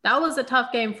 That was a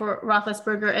tough game for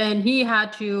Roethlisberger, and he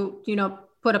had to,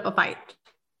 put up a fight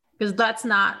because that's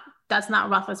not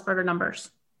Roethlisberger numbers.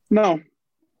 No.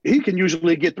 He can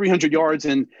usually get 300 yards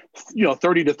in,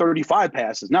 30 to 35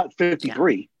 passes, not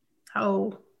 53. Yeah.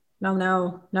 Oh,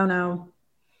 no.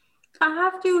 I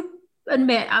have to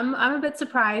admit, I'm a bit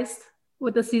surprised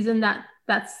with the season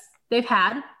that's they've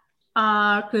had.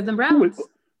 Cleveland Browns.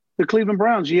 The Cleveland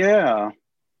Browns, yeah.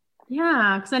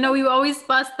 Yeah, because I know we always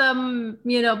bust them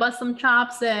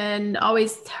chops and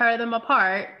always tear them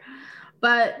apart.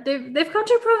 But they've come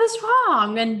to prove us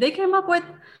wrong, and they came out with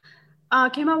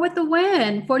the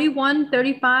win,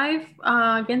 41-35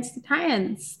 against the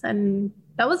Titans, and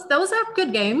that was a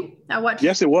good game. I watched.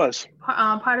 Yes, it was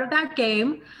part of that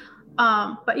game.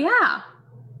 But yeah,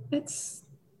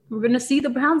 we're gonna see the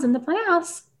Browns in the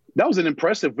playoffs. That was an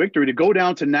impressive victory to go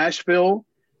down to Nashville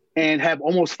and have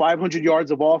almost 500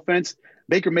 yards of offense.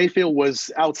 Baker Mayfield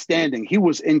was outstanding. He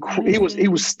was he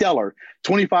was stellar.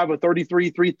 25 of 33,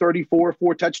 334,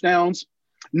 4 touchdowns.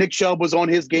 Nick Chubb was on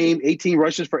his game, 18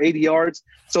 rushes for 80 yards.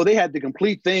 So they had the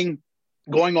complete thing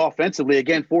going offensively.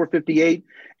 Again, 458.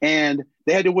 And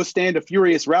they had to withstand a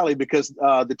furious rally because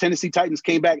the Tennessee Titans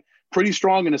came back pretty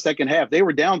strong in the second half. They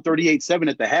were down 38-7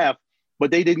 at the half,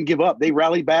 but they didn't give up. They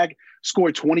rallied back,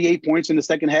 scored 28 points in the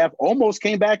second half, almost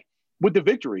came back with the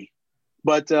victory.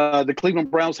 But the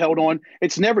Cleveland Browns held on.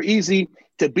 It's never easy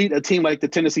to beat a team like the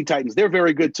Tennessee Titans. They're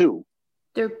very good too.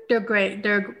 They're great.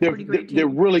 They're pretty great team. They're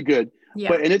really good.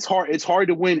 Yeah. And it's hard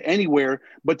to win anywhere,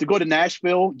 but to go to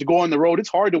Nashville, to go on the road, it's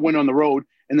hard to win on the road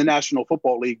in the National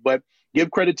Football League. But give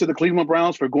credit to the Cleveland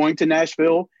Browns for going to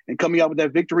Nashville and coming out with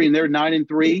that victory, and they're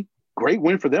 9-3. Great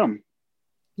win for them.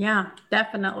 Yeah,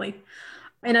 definitely.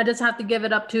 And I just have to give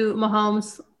it up to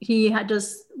Mahomes. He had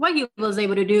just what he was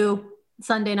able to do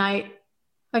Sunday night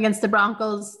against the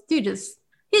Broncos. He's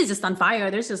just on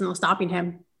fire. There's just no stopping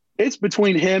him. It's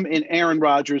between him and Aaron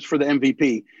Rodgers for the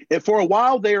MVP. And for a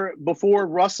while there, before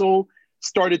Russell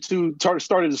started to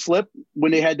slip,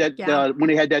 when they had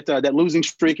that losing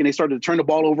streak and they started to turn the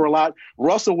ball over a lot,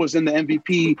 Russell was in the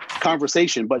MVP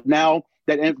conversation. But now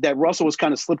that Russell was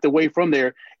kind of slipped away from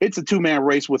there, it's a 2-man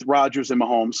race with Rodgers and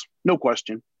Mahomes, no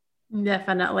question.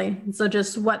 Definitely. So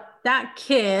just what that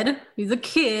kid, he's a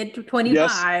kid, 25.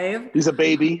 Yes, he's a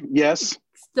baby. Yes.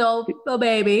 Still a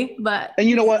baby, but and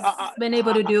you know what been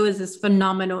able to do is just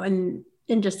phenomenal in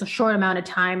just a short amount of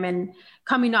time, and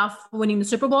coming off winning the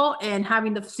Super Bowl and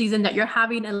having the season that you're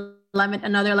having, another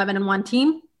 11-1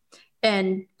 team,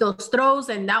 and those throws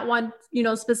and that one,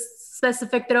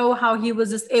 specific throw, how he was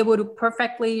just able to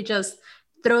perfectly just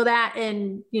throw that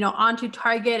in, onto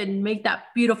target and make that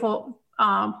beautiful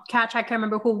catch. I can't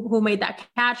remember who made that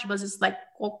catch, but it's like,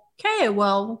 okay,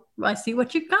 well, I see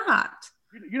what you got.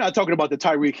 You're not talking about the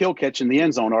Tyreek Hill catch in the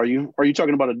end zone, are you? Or are you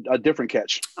talking about a different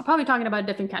catch? I'm probably talking about a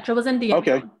different catch. It was in the end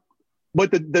zone.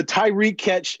 But the Tyreek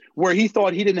catch where he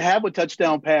thought he didn't have a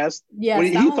touchdown pass, yes,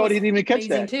 he thought he didn't even catch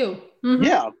that. Too. Mm-hmm.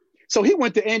 Yeah. So he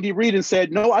went to Andy Reid and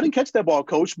said, "No, I didn't catch that ball,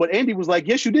 coach." But Andy was like,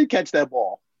 "Yes, you did catch that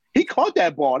ball. He caught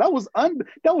that ball. That was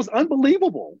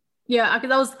unbelievable." Yeah,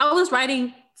 because I was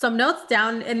writing some notes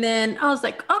down, and then I was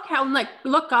like, okay, I'm like,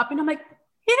 look up, and I'm like,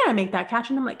 he didn't make that catch,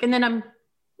 and I'm like,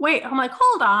 I'm like,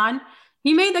 hold on.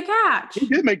 He made the catch. He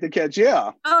did make the catch,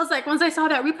 yeah. I was like, once I saw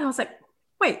that replay, I was like,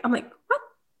 wait. I'm like, what?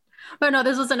 But no,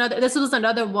 this was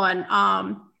another one.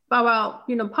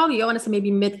 Probably I want to say maybe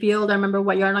midfield. I remember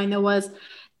what yard line there was.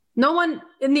 No one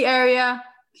in the area.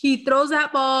 He throws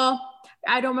that ball.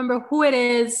 I don't remember who it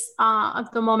is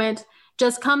at the moment.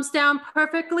 Just comes down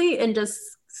perfectly and just,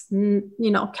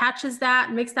 catches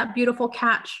that, makes that beautiful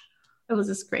catch. It was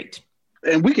just great.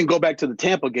 And we can go back to the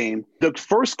Tampa game. The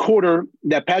first quarter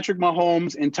that Patrick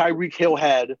Mahomes and Tyreek Hill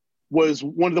had was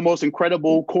one of the most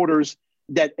incredible quarters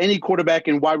that any quarterback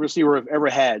and wide receiver have ever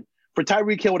had. For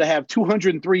Tyreek Hill to have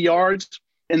 203 yards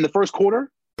in the first quarter.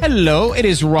 Hello, it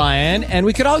is Ryan, and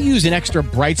we could all use an extra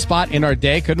bright spot in our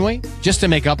day, couldn't we? Just to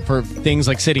make up for things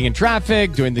like sitting in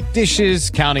traffic, doing the dishes,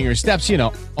 counting your steps,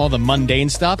 all the mundane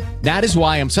stuff. That is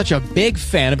why I'm such a big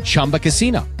fan of Chumba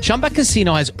Casino. Chumba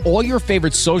Casino has all your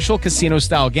favorite social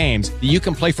casino-style games that you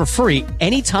can play for free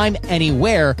anytime,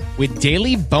 anywhere with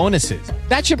daily bonuses.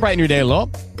 That should brighten your day a little.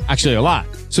 Actually, a lot.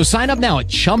 So sign up now at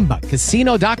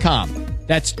ChumbaCasino.com.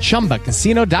 That's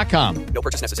ChumbaCasino.com. No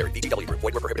purchase necessary. VGW Group.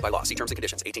 Void where prohibited by law. See terms and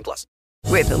conditions. 18+.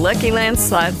 With the Lucky Land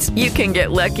Slots, you can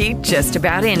get lucky just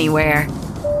about anywhere.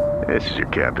 This is your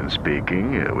captain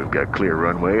speaking. We've got clear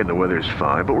runway and the weather's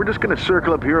fine, but we're just going to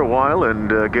circle up here a while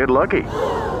and get lucky.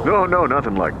 No,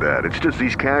 nothing like that. It's just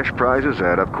these cash prizes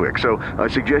add up quick. So I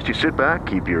suggest you sit back,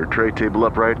 keep your tray table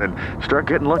upright, and start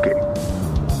getting lucky.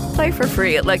 Play for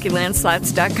free at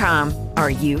LuckyLandSlots.com.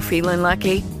 Are you feeling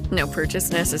lucky? No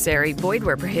purchase necessary. Void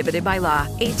where prohibited by law.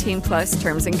 18+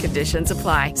 terms and conditions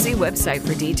apply. See website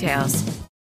for details.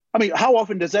 I mean, how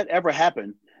often does that ever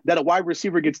happen? That a wide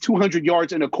receiver gets 200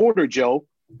 yards in a quarter, Joe?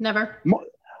 Never.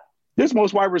 There's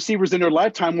most wide receivers in their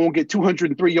lifetime won't get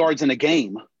 203 yards in a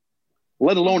game,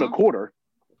 let alone a quarter.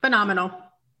 Phenomenal.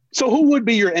 So who would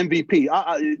be your MVP?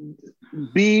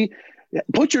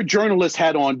 Put your journalist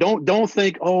hat on. Don't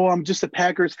think, oh, I'm just a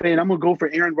Packers fan. I'm going to go for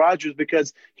Aaron Rodgers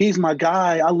because he's my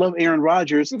guy. I love Aaron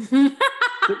Rodgers.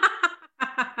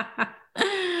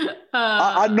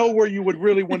 I know where you would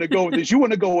really want to go with this. You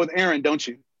want to go with Aaron, don't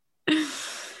you?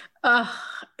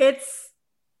 It's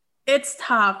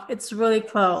tough. It's really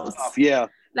close. Yeah.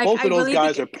 Both of those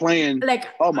guys are playing.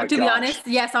 Oh my gosh. To be honest,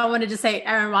 yes, I wanted to say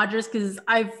Aaron Rodgers because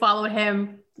I've followed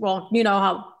him. Well, you know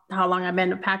how long I've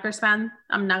been a Packers fan.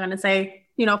 I'm not going to say,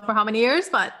 for how many years,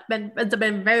 but it's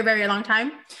been very, very long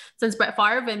time since Brett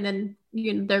Favre. And then,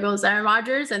 there goes Aaron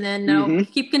Rodgers. And then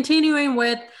keep continuing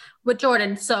with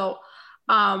Jordan. So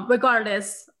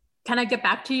regardless, can I get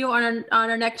back to you on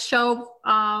our next show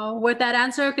with that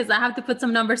answer? Because I have to put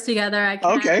some numbers together.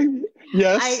 Okay.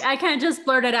 Yes. I can't just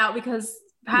blurt it out because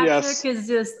Patrick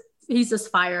is he's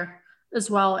just fire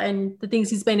as well. And the things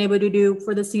he's been able to do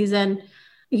for the season,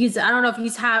 I don't know if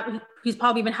he's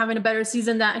probably been having a better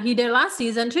season that he did last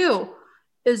season too.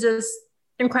 Is just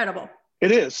incredible.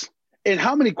 It is. And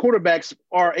how many quarterbacks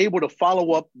are able to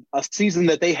follow up a season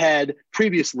that they had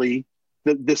previously,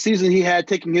 the season he had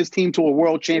taking his team to a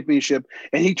world championship,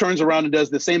 and he turns around and does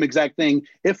the same exact thing,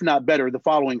 if not better, the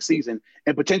following season,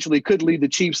 and potentially could lead the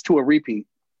Chiefs to a repeat.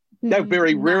 That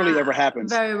very rarely ever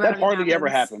happens. That hardly ever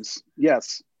happens.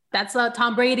 Yes. That's a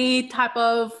Tom Brady type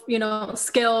of,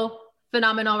 skill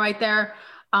phenomenal right there.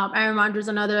 Aaron Rodgers,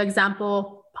 another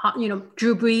example,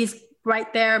 Drew Brees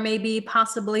right there, maybe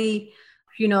possibly,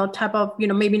 type of,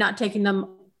 maybe not taking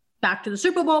them back to the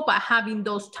Super Bowl, but having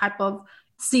those type of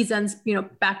seasons,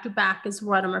 back to back is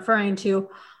what I'm referring to.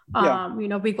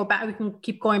 We go back, we can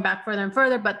keep going back further and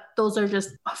further, but those are just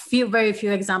very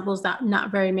few examples that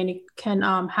not very many can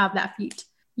have that feat.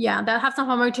 Yeah, that have some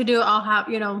homework to do. I'll have,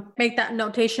 make that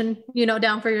notation,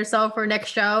 down for yourself for next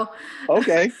show.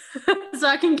 Okay. So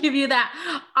I can give you that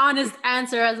honest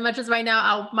answer. As much as right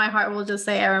now, my heart will just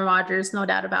say Aaron Rodgers, no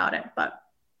doubt about it. But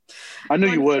I knew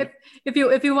you would. If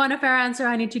you want a fair answer,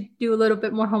 I need to do a little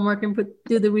bit more homework and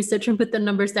do the research and put the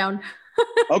numbers down.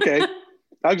 Okay.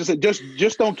 I just said,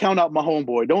 just don't count out my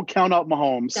homeboy. Don't count out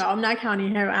Mahomes. No, I'm not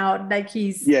counting him out. He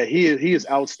is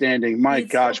outstanding. My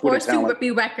gosh, what a talent. To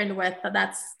be reckoned with.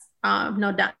 That's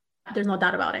no doubt. There's no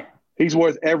doubt about it. He's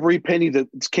worth every penny that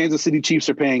Kansas City Chiefs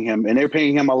are paying him, and they're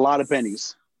paying him a lot of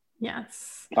pennies.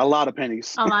 Yes. A lot of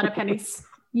pennies. A lot of pennies.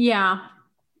 Yeah.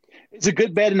 Is it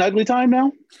good, bad, and ugly time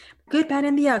now? Good, bad,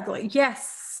 and the ugly.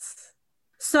 Yes.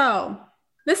 So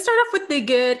let's start off with the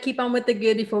good. Keep on with the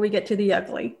good before we get to the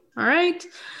ugly. All right.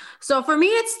 So for me,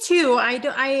 it's 2.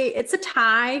 It's a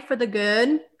tie for the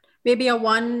good. Maybe a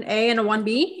 1A and a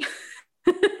 1B.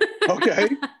 Okay.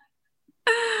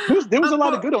 There was a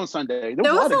lot of good on Sunday.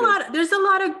 There's a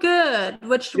lot of good,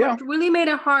 which really made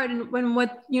it hard. And when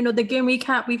the game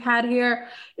recap we've had here,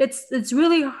 it's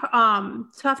really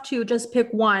tough to just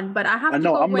pick one. But I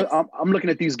know I'm looking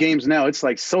at these games now. It's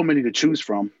like so many to choose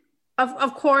from.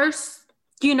 Of course,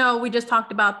 we just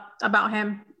talked about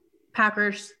him.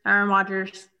 Packers, Aaron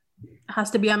Rodgers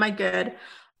has to be on my good.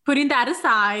 Putting that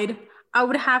aside, I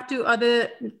would have to,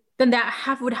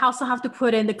 would also have to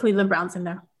put in the Cleveland Browns in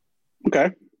there.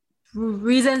 Okay.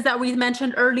 Reasons that we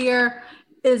mentioned earlier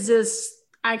is just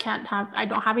I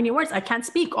don't have any words. I can't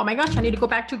speak. Oh my gosh, I need to go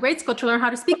back to grade school to learn how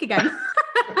to speak again.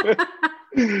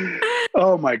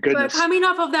 Oh my goodness. But coming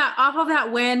off of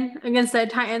that win against the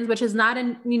Titans, which is not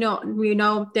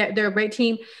they're a great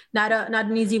team, not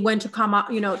an easy win to come off,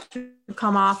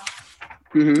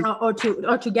 or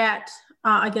to get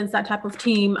against that type of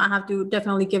team. I have to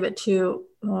definitely give that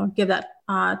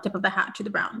tip of the hat to the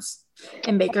Browns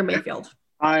and Baker Mayfield.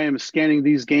 I am scanning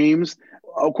these games.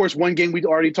 Of course, one game we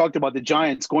already talked about, the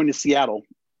Giants going to Seattle,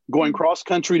 going cross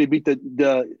country to beat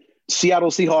the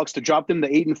Seattle Seahawks to drop them to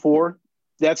 8-4.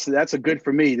 That's a good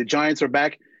for me. The Giants are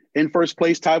back in first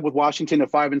place, tied with Washington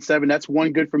at 5-7. That's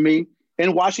one good for me.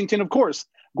 And Washington, of course,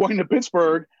 going to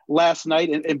Pittsburgh last night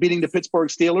and beating the Pittsburgh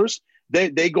Steelers.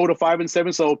 They go to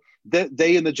 5-7. So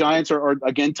they and the Giants are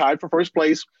again tied for first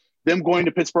place. Them going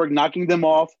to Pittsburgh, knocking them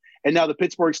off. And now the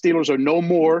Pittsburgh Steelers are no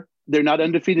more. They're not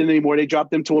undefeated anymore. They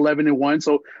dropped them to 11-1.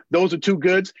 So those are two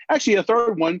goods. Actually, a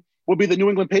third one would be the New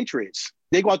England Patriots.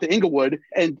 They go out to Inglewood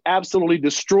and absolutely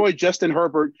destroy Justin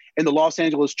Herbert and the Los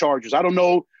Angeles Chargers. I don't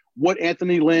know what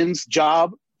Anthony Lynn's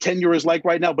job tenure is like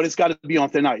right now, but it's got to be on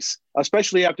thin ice,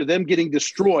 especially after them getting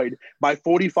destroyed by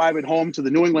 45 at home to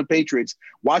the New England Patriots.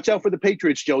 Watch out for the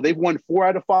Patriots, Joe. They've won 4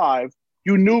 out of 5.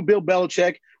 You knew Bill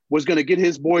Belichick was going to get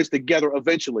his boys together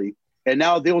eventually. And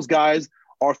now those guys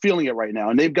are feeling it right now.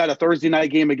 And they've got a Thursday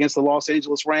night game against the Los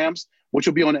Angeles Rams, which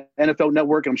will be on NFL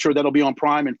Network. I'm sure that'll be on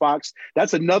Prime and Fox.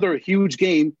 That's another huge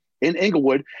game in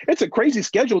Inglewood. It's a crazy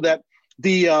schedule that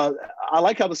I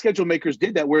like how the schedule makers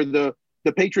did that, where the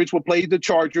Patriots will play the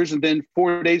Chargers, and then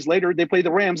 4 days later they play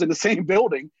the Rams in the same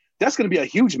building. That's going to be a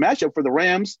huge matchup for the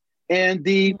Rams and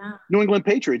the New England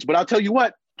Patriots. But I'll tell you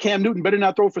what, Cam Newton better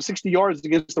not throw for 60 yards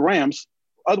against the Rams.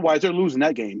 Otherwise, they're losing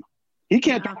that game. He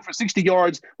can't throw for 60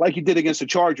 yards like he did against the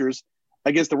Chargers,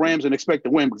 against the Rams, and expect to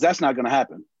win, because that's not going to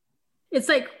happen. It's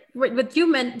like with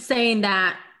you saying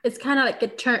that, it's kind of like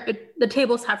the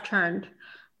tables have turned.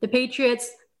 The Patriots,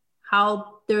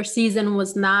 how their season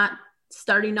was not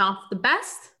starting off the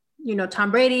best.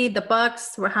 Tom Brady, the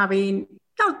Bucks were having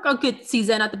a good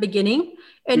season at the beginning,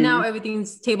 and now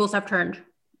everything's tables have turned.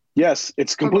 Yes,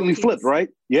 it's completely flipped, right?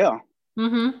 Yeah.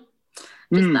 Mm-hmm.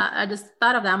 I just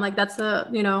thought of that. I'm like, that's how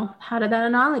did that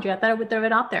analogy? I thought I would throw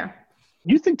it out there.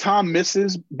 You think Tom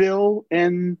misses Bill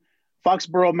in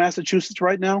Foxborough, Massachusetts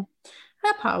right now?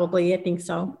 Probably. I think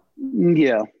so.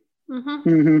 Yeah. Mm-hmm.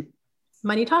 Mm-hmm.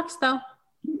 Money talks, though.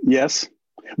 Yes.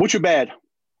 What's your bad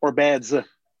or bads?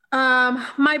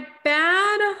 My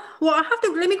bad. Well,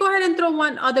 let me go ahead and throw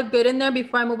one other good in there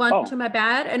before I move on to my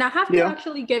bad. And I have to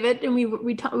actually give it. And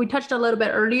we touched a little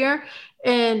bit earlier,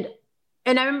 and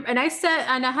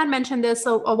I had mentioned this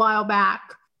a while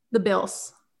back. The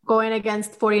Bills going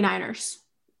against 49ers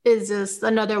is just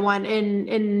another one,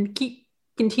 and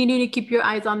continue to keep your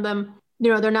eyes on them.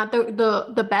 They're not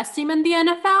the best team in the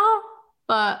NFL,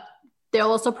 but they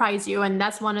will surprise you. And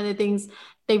that's one of the things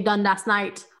they've done last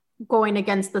night, going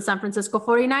against the San Francisco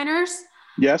 49ers.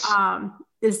 Yes.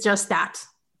 Is just that.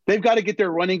 They've got to get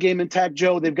their running game intact,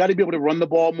 Joe. They've got to be able to run the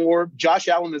ball more. Josh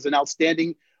Allen is an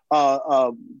outstanding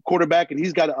quarterback, and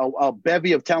he's got a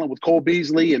bevy of talent with Cole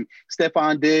Beasley and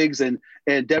Stephon Diggs and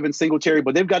Devin Singletary,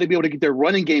 but they've got to be able to get their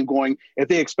running game going if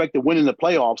they expect to win in the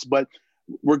playoffs. But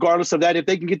regardless of that, if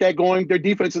they can get that going, their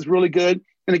defense is really good.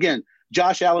 And again,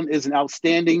 Josh Allen is an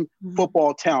outstanding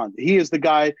football talent. He is the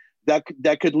guy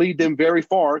that could lead them very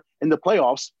far in the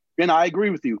playoffs. And I agree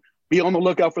with you. Be on the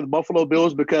lookout for the Buffalo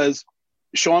Bills, because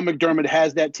Sean McDermott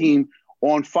has that team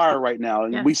on fire right now.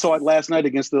 And we saw it last night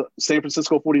against the San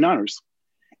Francisco 49ers.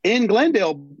 In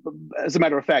Glendale, as a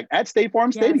matter of fact, at State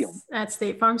Farm Stadium. At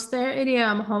State Farm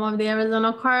Stadium, home of the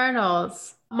Arizona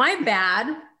Cardinals. My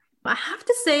bad. I have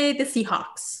to say the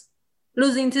Seahawks.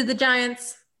 Losing to the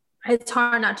Giants, it's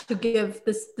hard not to give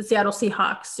the Seattle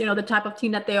Seahawks, the type of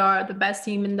team that they are, the best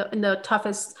team in the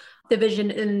toughest division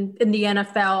in the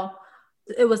NFL.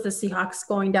 It was the Seahawks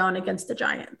going down against the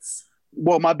Giants.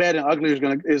 Well, my bad and ugly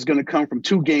is going to come from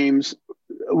two games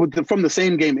from the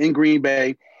same game in Green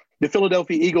Bay. The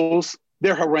Philadelphia Eagles,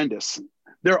 they're horrendous.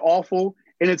 They're awful,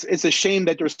 and it's a shame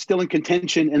that they're still in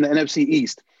contention in the NFC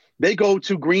East. They go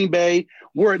to Green Bay.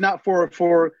 Were it not for a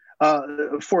Jalen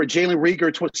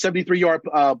Reagor 73-yard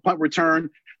punt return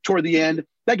toward the end,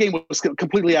 that game was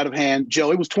completely out of hand,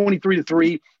 Joe. It was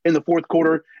 23-3 in the fourth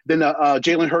quarter. Then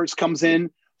Jalen Hurts comes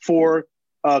in for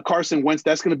Carson Wentz.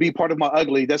 That's going to be part of my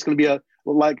ugly. That's going to be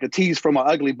like a tease for my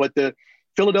ugly. But the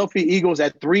Philadelphia Eagles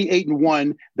at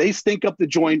 3-8-1, they stink up the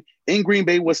joint in Green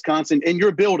Bay, Wisconsin, in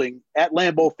your building at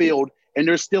Lambeau Field, and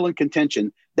they're still in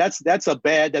contention. That's a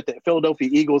bad that the Philadelphia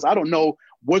Eagles. I don't know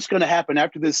what's going to happen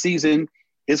after this season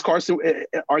Is Carson?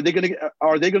 Are they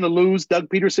going to lose Doug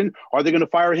Peterson? Are they going to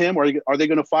fire him? Or are they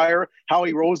going to fire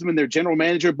Howie Roseman, their general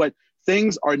manager? But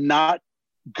things are not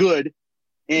good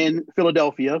in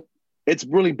Philadelphia. It's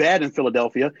really bad in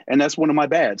Philadelphia, and that's one of my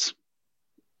bads.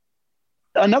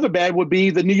 Another bad would be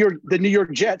the New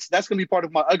York Jets. That's going to be part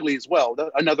of my ugly as well.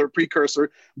 Another precursor.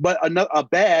 But a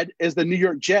bad is the New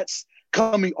York Jets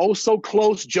coming oh so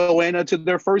close, Joanna, to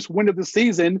their first win of the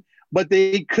season, but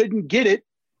they couldn't get it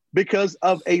because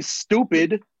of a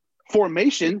stupid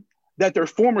formation that their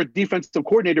former defensive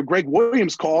coordinator, Greg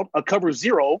Williams, called a cover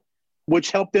zero,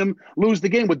 which helped them lose the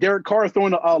game with Derek Carr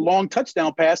throwing a long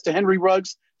touchdown pass to Henry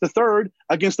Ruggs III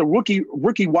against a rookie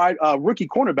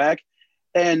cornerback.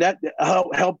 And that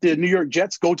helped the New York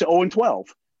Jets go to 0-12.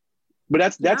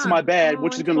 But that's my bad,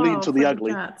 which is going to lead to the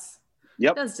ugly.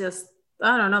 Yep. That's just,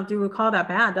 I don't know if you would call that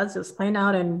bad. That's just plain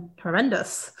out and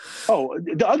horrendous. Oh,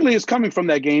 the ugly is coming from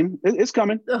that game. It's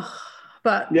coming. Ugh,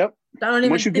 but yep. I don't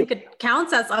even think it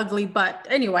counts as ugly. But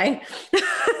anyway,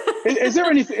 is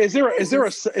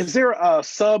there a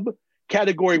sub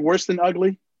category worse than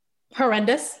ugly?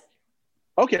 Horrendous.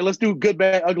 Okay, let's do good,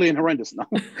 bad, ugly, and horrendous now.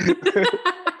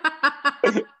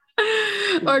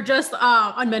 Or just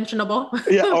unmentionable.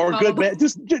 Yeah, or good, bad.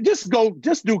 Just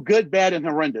do good, bad, and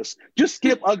horrendous. Just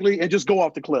skip ugly and just go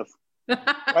off the cliff.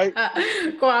 Right?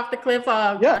 Go off the cliff.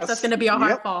 Yes. That's going to be a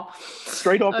hard fall.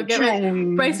 Straight off the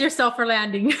cliff. Brace yourself for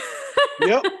landing.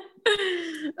 Yep.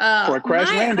 For a crash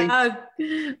landing.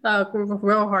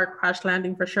 Real hard crash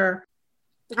landing for sure.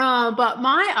 But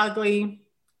my ugly,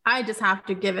 I just have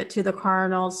to give it to the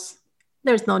Cardinals.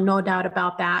 There's no doubt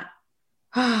about that.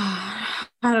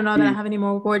 I don't know that I have any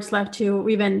more words left to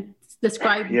even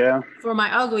describe for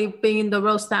my ugly, being the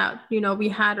roast that we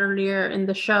had earlier in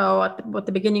the show at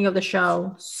the beginning of the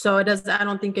show. So I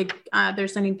don't think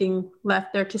there's anything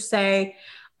left there to say.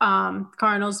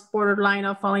 Cardinals borderline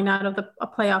of falling out of a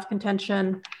playoff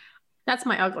contention. That's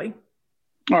my ugly.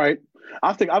 All right,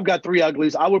 I think I've got three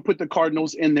uglies. I would put the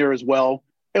Cardinals in there as well.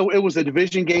 It was a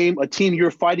division game, a team you're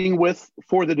fighting with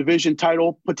for the division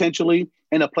title potentially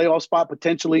and a playoff spot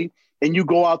potentially. And you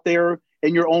go out there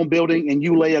in your own building and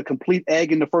you lay a complete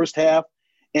egg in the first half.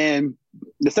 And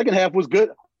the second half was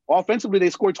good. Offensively, they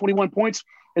scored 21 points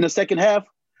in the second half.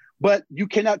 But you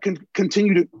cannot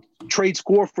continue to trade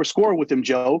score for score with them,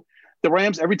 Joe. The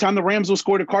Rams, every time the Rams will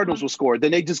score, the Cardinals will score.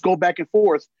 Then they just go back and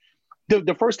forth.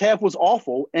 The first half was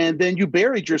awful. And then you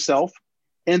buried yourself.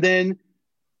 And then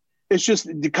it's just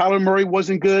Kyler Murray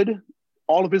wasn't good.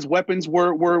 All of his weapons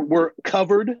were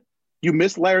covered. You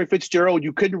missed Larry Fitzgerald.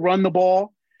 You couldn't run the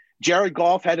ball. Jared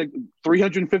Goff had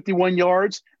 351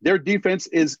 yards. Their defense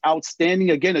is outstanding.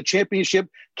 Again, a championship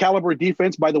caliber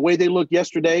defense by the way they looked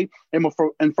yesterday. And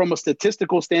from a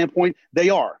statistical standpoint, they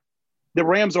are. The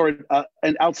Rams are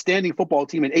an outstanding football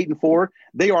team at 8-4.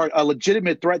 They are a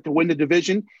legitimate threat to win the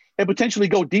division and potentially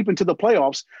go deep into the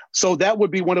playoffs. So that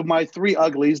would be one of my three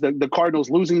uglies, the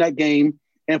Cardinals losing that game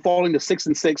and falling to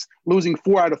 6-6, losing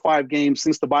 4 out of 5 games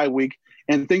since the bye week.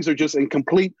 And things are just in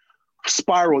complete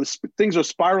spiral. Things are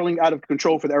spiraling out of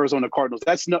control for the Arizona Cardinals.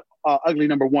 That's ugly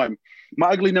number one. My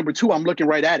ugly number two, I'm looking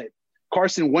right at it.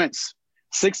 Carson Wentz,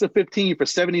 6 of 15 for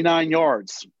 79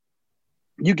 yards.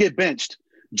 You get benched.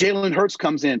 Jalen Hurts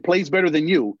comes in, plays better than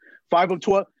you. 5 of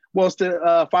 12. Well, it's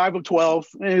 5 of 12,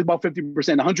 about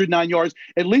 50%, 109 yards.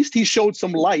 At least he showed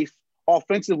some life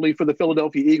offensively for the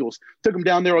Philadelphia Eagles. Took him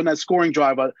down there on that scoring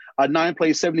drive, a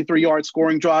 9-play, 73-yard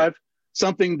scoring drive,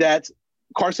 something that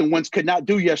Carson Wentz could not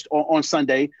do on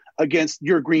Sunday against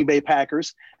your Green Bay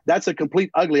Packers. That's a complete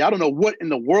ugly. I don't know what in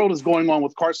the world is going on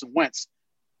with Carson Wentz,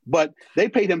 but they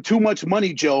paid him too much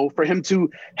money, Joe, for him to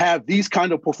have these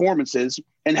kind of performances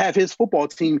and have his football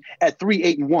team at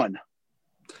 3-8-1.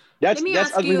 That's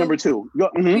ugly number two.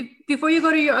 Mm-hmm. Before you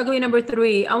go to your ugly number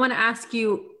three, I want to ask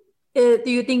you, do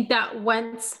you think that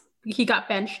Wentz, he got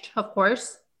benched, of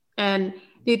course, and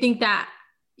do you think that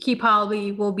he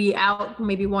probably will be out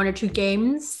maybe 1 or 2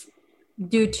 games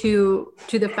due to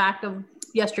the fact of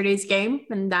yesterday's game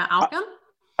and that outcome?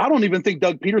 I don't even think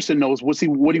Doug Peterson knows what he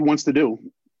wants to do,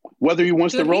 whether he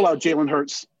wants to roll out Jalen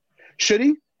Hurts. Should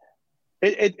he?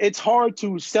 It's hard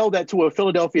to sell that to a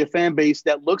Philadelphia fan base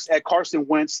that looks at Carson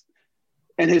Wentz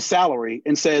and his salary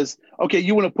and says, okay,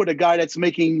 you want to put a guy that's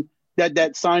making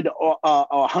that signed a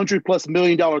 $100+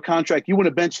 million contract. You want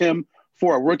to bench him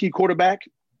for a rookie quarterback?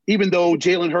 Even though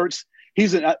Jalen Hurts,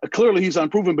 clearly he's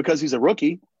unproven because he's a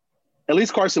rookie. At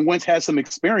least Carson Wentz has some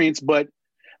experience, but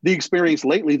the experience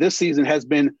lately this season has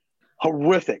been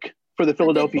horrific for the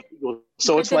Philadelphia Eagles.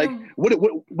 So it's like,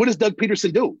 what does Doug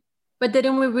Peterson do? But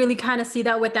didn't we really kind of see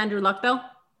that with Andrew Luck, though,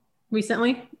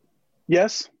 recently?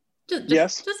 Yes.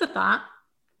 Just a thought.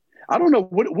 I don't know.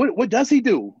 What does he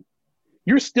do?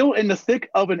 You're still in the thick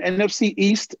of an NFC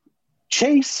East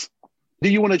chase. Do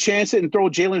you want to chance it and throw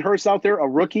Jalen Hurts out there, a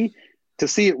rookie, to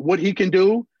see what he can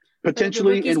do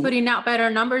potentially? He's putting out better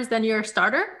numbers than your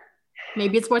starter.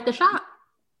 Maybe it's worth a shot.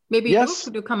 Maybe you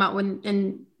do come out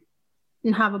and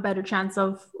have a better chance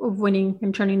of winning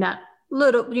and turning that a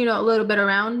little bit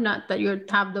around. Not that you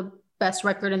have the best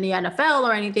record in the NFL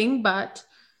or anything, but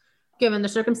given the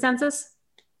circumstances.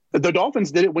 The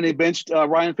Dolphins did it when they benched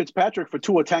Ryan Fitzpatrick for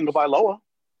Tua Tagovailoa.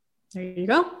 There you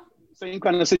go. Same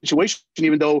kind of situation,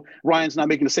 even though Ryan's not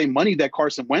making the same money that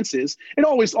Carson Wentz is. It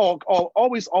always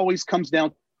comes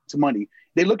down to money.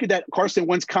 They look at that Carson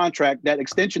Wentz contract, that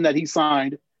extension that he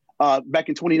signed back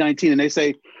in 2019, and they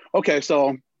say, okay,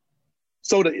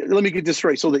 let me get this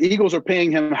straight. So the Eagles are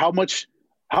paying him how much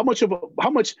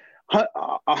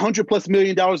 $100+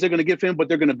 million they're going to give him, but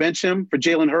they're going to bench him for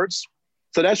Jalen Hurts.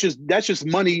 So that's just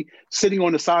money sitting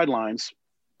on the sidelines.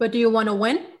 But do you want to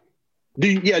win? Do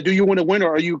you want to win,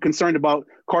 or are you concerned about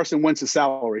Carson Wentz's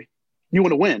salary? You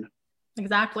want to win.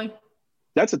 Exactly.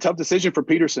 That's a tough decision for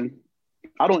Peterson.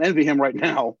 I don't envy him right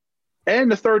now. And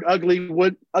the third ugly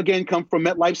would again come from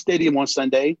MetLife Stadium on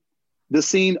Sunday, the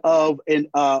scene of an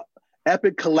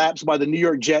epic collapse by the New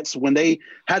York Jets when they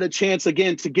had a chance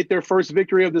again to get their first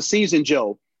victory of the season,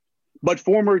 Joe. But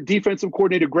former defensive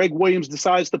coordinator Greg Williams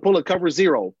decides to pull a cover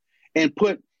zero and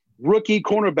put rookie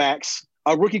cornerback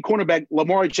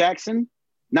Lamar Jackson,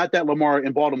 not that Lamar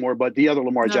in Baltimore, but the other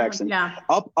Lamar Jackson,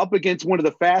 up against one of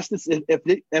the fastest,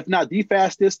 if not the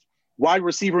fastest, wide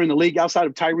receiver in the league outside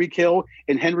of Tyreek Hill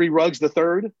and Henry Ruggs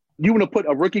III. You want to put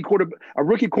a rookie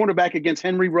cornerback against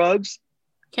Henry Ruggs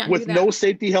with no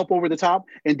safety help over the top,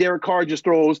 and Derek Carr just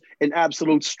throws an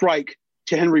absolute strike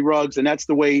to Henry Ruggs, and that's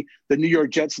the way the New York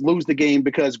Jets lose the game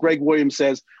because Greg Williams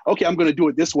says, okay, I'm going to do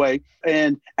it this way.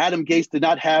 And Adam Gase did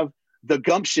not have the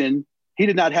gumption. He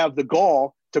did not have the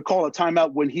gall to call a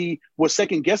timeout when he was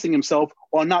second-guessing himself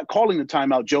on not calling the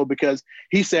timeout, Joe, because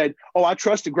he said, oh, I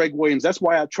trusted Greg Williams. That's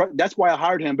why I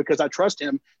hired him, because I trust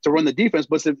him to run the defense.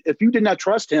 But if you did not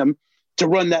trust him to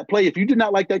run that play, if you did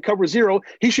not like that cover zero,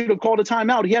 he should have called a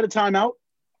timeout. He had a timeout.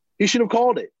 He should have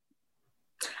called it.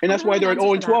 And that's why they're at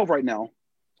 0-12 right now.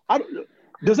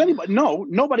 Does anybody? No,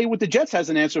 nobody with the Jets has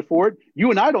an answer for it.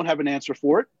 You and I don't have an answer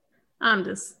for it.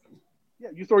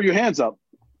 You throw your hands up.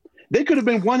 They could have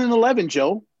been 1-11,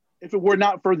 Joe, if it were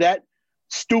not for that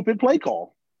stupid play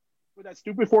call, for that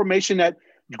stupid formation that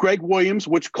Greg Williams,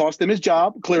 which cost him his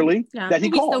job, clearly, that he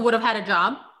called. He still would have had a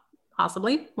job,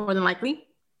 possibly, more than likely.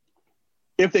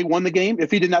 If they won the game,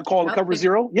 if he did not call the cover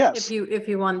zero, yes. If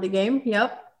you won the game,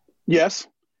 yep. Yes.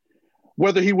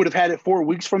 Whether he would have had it 4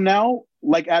 weeks from now,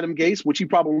 like Adam Gase, which he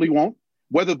probably won't.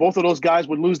 Whether both of those guys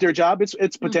would lose their job, it's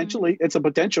potentially, it's a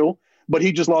potential, but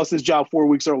he just lost his job 4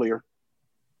 weeks earlier.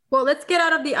 Well, let's get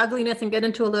out of the ugliness and get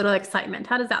into a little excitement.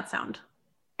 How does that sound?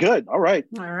 Good. All right.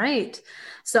 All right.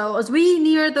 So as we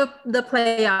near the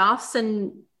playoffs,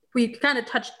 and we kind of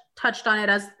touched on it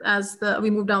as we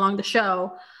moved along the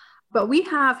show, but we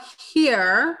have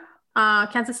here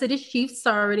Kansas City Chiefs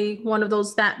are already one of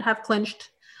those that have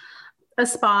clinched a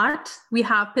spot. We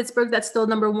have Pittsburgh that's still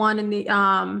number one in the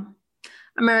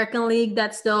American League.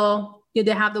 That's still,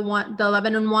 they have the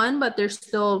 11-1, but they're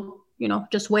still,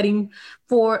 just waiting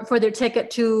for their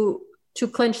ticket to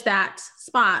clinch that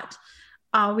spot.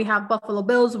 We have Buffalo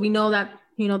Bills. We know that,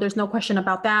 there's no question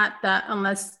about that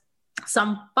unless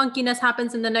some funkiness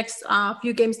happens in the next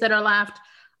few games that are left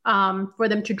for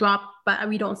them to drop, but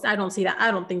I don't see that.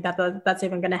 I don't think that's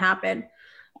even going to happen.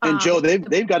 And Joe,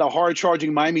 they've got a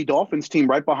hard-charging Miami Dolphins team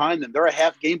right behind them. They're a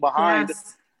half game behind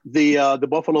the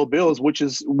Buffalo Bills,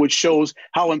 which shows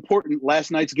how important last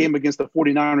night's game against the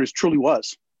 49ers truly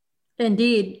was.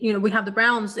 Indeed. We have the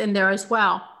Browns in there as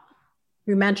well.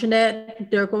 You mentioned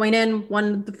it. They're going in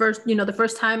the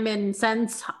first time in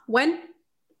since when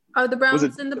are the Browns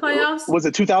in the playoffs? Was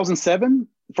it 2007?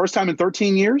 First time in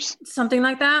 13 years? Something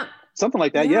like that.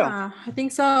 Yeah. I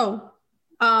think so.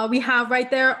 We have right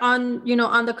there on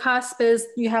the cusp is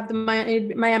you have the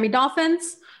Miami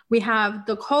Dolphins. We have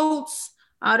the Colts.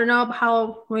 I don't know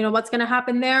how, what's going to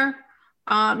happen there.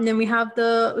 And then we have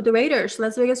the Raiders,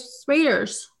 Las Vegas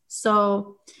Raiders.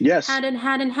 So yes, hand in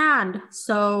hand.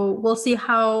 So we'll see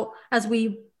how, as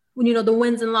the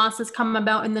wins and losses come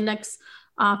about in the next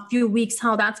few weeks,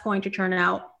 how that's going to turn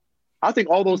out. I think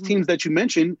all those teams that you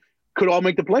mentioned could all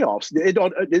make the playoffs.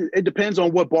 It depends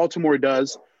on what Baltimore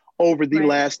does over their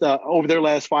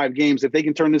last 5 games. If they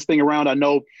can turn this thing around, I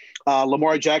know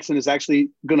Lamar Jackson is actually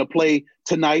going to play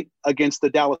tonight against the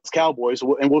Dallas Cowboys,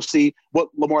 and we'll see what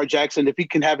Lamar Jackson, if he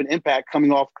can have an impact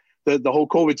coming off the whole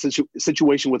COVID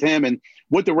situation with him and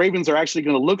what the Ravens are actually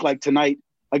going to look like tonight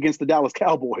against the Dallas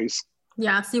Cowboys.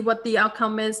 Yeah, see what the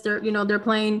outcome is. They're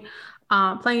playing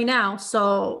now.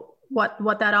 So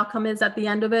what that outcome is at the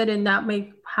end of it, and that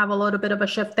may have a little bit of a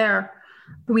shift there.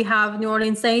 We have New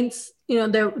Orleans Saints.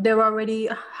 They're already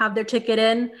have their ticket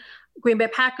in. Green Bay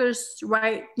Packers,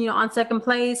 right? On second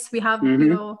place. We have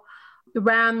the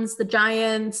Rams, the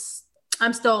Giants.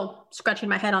 I'm still scratching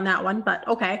my head on that one, but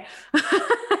okay.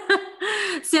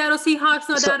 Seattle Seahawks,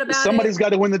 no doubt about somebody's got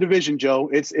to win the division, Joe.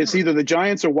 It's either the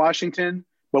Giants or Washington,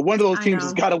 but one of those teams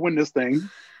has got to win this thing.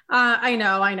 I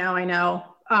know.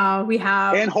 We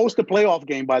have and host a playoff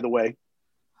game, by the way.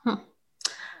 I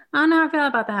don't know how I feel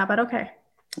about that, but okay.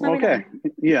 Okay.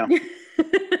 Yeah.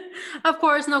 Of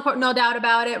course, no doubt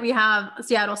about it. We have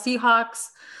Seattle Seahawks,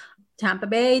 Tampa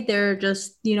Bay. They're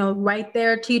just, right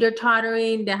there,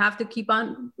 teeter-tottering. They have to keep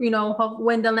on,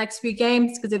 win the next few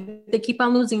games, because if they keep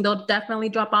on losing, they'll definitely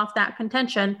drop off that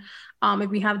contention. If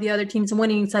we have the other teams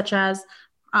winning, such as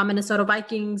Minnesota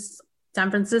Vikings, San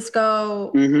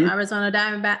Francisco, Arizona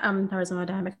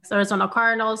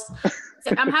Cardinals.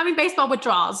 I'm having baseball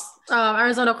withdrawals.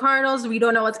 Arizona Cardinals, we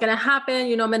don't know what's going to happen.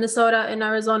 Minnesota and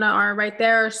Arizona are right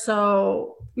there.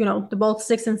 So, they're both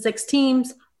 6-6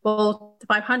 teams, both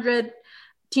 500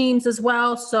 teams as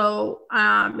well. So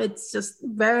it's just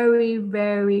very,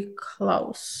 very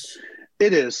close.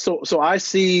 It is. So I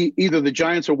see either the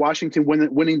Giants or Washington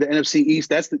winning the NFC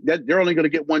East. They're only going to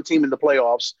get one team in the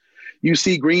playoffs. You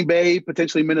see Green Bay,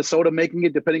 potentially Minnesota making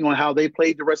it, depending on how they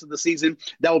played the rest of the season.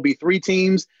 That would be 3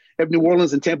 teams. If New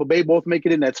Orleans and Tampa Bay both make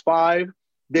it in, that's 5.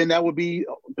 Then that would be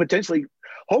potentially,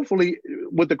 hopefully,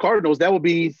 with the Cardinals, that would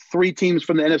be 3 teams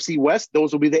from the NFC West.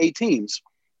 Those will be the 8 teams,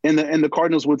 and the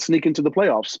Cardinals would sneak into the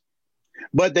playoffs.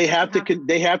 But they have to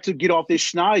get off this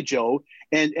schneid, Joe,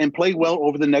 and play well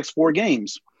over the next 4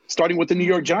 games, starting with the New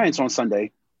York Giants on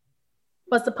Sunday.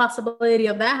 What's the possibility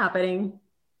of that happening?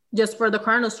 Just for the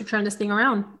Cardinals to turn this thing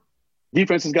around.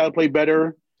 Defense has got to play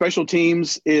better. Special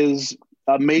teams is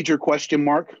a major question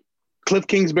mark. Cliff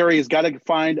Kingsbury has got to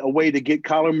find a way to get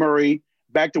Kyler Murray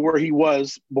back to where he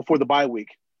was before the bye week,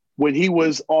 when he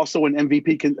was also an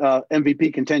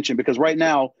MVP contention. Because right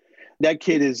now, that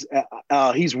kid is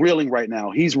he's reeling right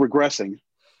now. He's regressing.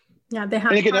 Yeah, they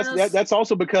have. And again, that's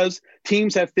also because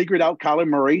teams have figured out Kyler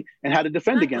Murray and how to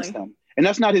defend against them, and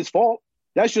that's not his fault.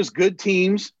 That's just good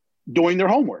teams doing their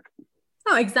homework.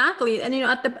 No, exactly. And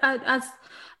as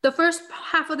the first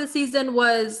half of the season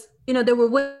was, they were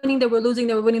winning, they were losing,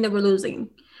 they were winning, they were losing.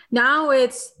 Now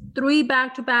it's 3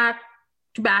 back-to-back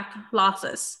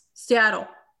losses. Seattle,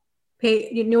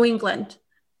 New England,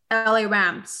 LA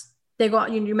Rams. They go.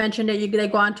 You mentioned it. They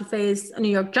go on to face New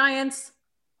York Giants.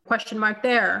 Question mark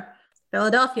there.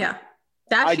 Philadelphia.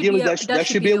 That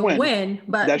should be a win.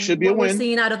 But that should be a win. We're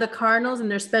seeing out of the Cardinals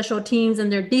and their special teams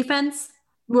and their defense,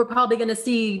 we're probably going to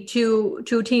see two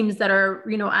teams that are,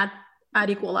 at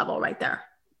equal level right there.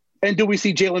 And do we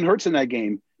see Jalen Hurts in that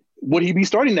game? Would he be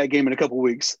starting that game in a couple of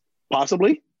weeks?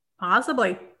 Possibly.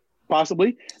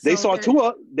 They saw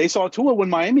Tua when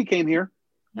Miami came here.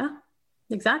 Yeah,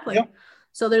 exactly. Yeah.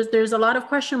 So there's a lot of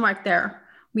question mark there.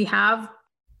 We have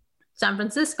San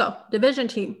Francisco, division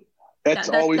team.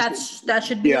 That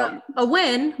should be a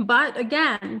win, but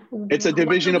again, it's a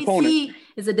division opponent.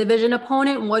 It's a division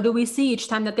opponent. What do we see each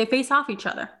time that they face off each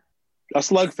other? A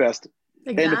slugfest.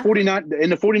 Exactly.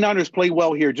 And the 49ers play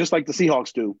well here, just like the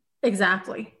Seahawks do.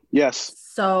 Exactly. Yes.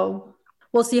 So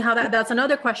we'll see how that's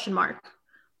another question mark.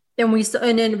 And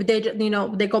then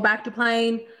they go back to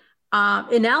playing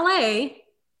in LA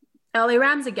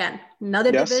Rams again,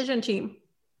 another division team.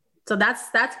 So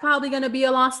that's probably going to be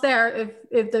a loss there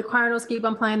if the Cardinals keep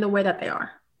on playing the way that they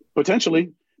are.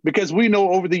 Potentially, because we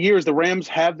know over the years the Rams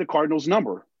have the Cardinals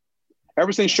number.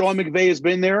 Ever since Sean McVay has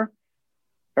been there,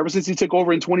 ever since he took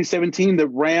over in 2017, the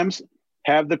Rams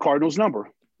have the Cardinals number.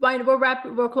 Right,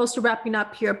 we're close to wrapping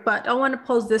up here, but I want to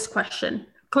pose this question.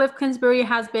 Cliff Kingsbury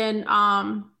has been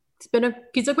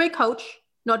he's a great coach,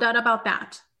 no doubt about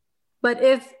that. But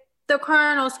if the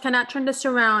Cardinals cannot turn this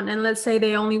around, and let's say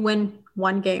they only win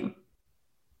 1 game,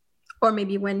 or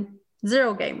maybe win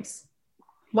 0 games,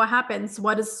 what happens?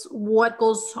 What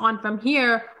goes on from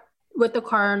here with the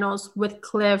Cardinals, with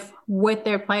Cliff, with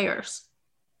their players?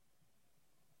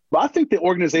 But I think the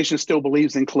organization still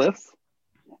believes in Cliff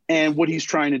and what he's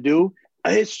trying to do.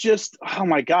 It's just, oh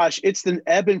my gosh, it's the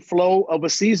ebb and flow of a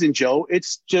season, Joe.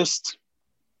 It's just,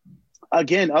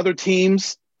 again, other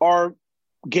teams are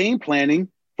game planning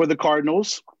for the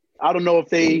Cardinals. I don't know if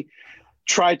they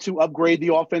try to upgrade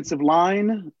the offensive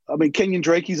line. I mean, Kenyon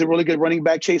Drake, he's a really good running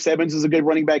back. Chase Edmonds is a good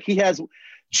running back.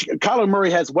 Kyler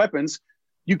Murray has weapons.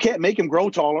 You can't make him grow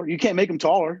taller. You can't make him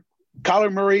taller.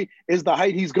 Kyler Murray is the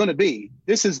height he's going to be.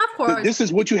 This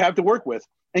is what you have to work with.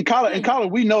 And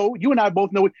Kyler, we know, you and I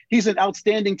both know, he's an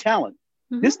outstanding talent.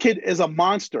 Mm-hmm. This kid is a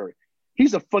monster.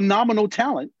 He's a phenomenal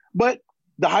talent, but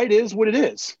the height is what it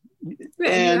is.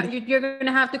 And you're going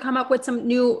to have to come up with some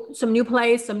new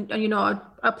plays, some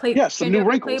a play, some new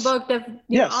wrinkles,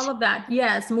 playbook, all of that.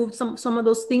 Yes, move some of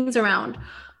those things around.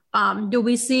 Do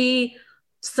we see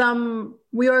some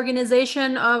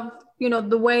reorganization of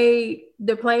the way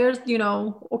the players?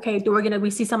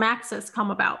 We see some access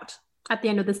come about at the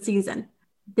end of the season.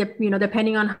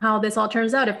 Depending on how this all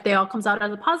turns out. If they all comes out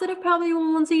as a positive, probably we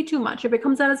won't see too much. If it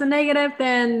comes out as a negative,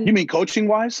 then you mean coaching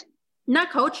wise?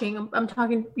 Not coaching. I'm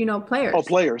talking, players. Oh,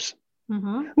 players.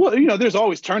 Mm-hmm. Well, there's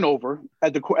always turnover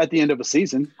at the end of a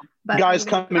season. But guys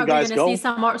come and guys go. See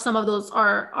some of those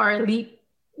are elite,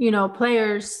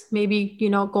 players. Maybe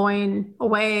going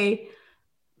away,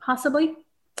 possibly.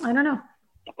 I don't know.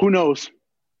 Who knows?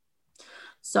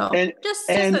 So just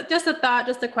a thought,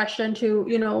 just a question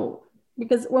to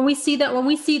because when we see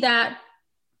that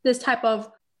this type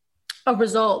of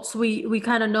results, we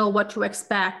kind of know what to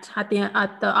expect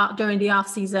during the off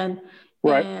season.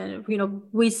 Right. And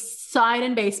we saw it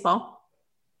in baseball.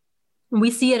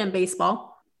 We see it in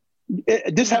baseball.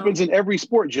 This happens in every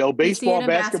sport, Joe. Baseball,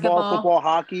 basketball, football,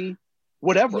 hockey,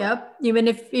 whatever. Yep. Even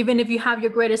if you have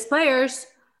your greatest players,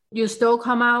 you still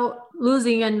come out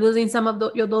losing some of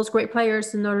those great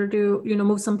players in order to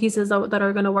move some pieces that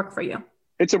are going to work for you.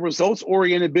 It's a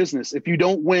results-oriented business. If you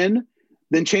don't win,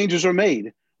 then changes are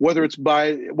made, whether it's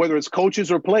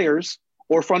coaches or players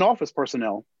or front office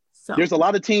personnel. So there's a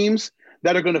lot of teams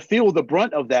that are going to feel the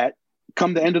brunt of that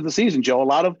come the end of the season,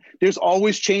 Joe. There's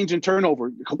always change and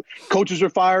turnover. Coaches are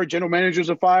fired, general managers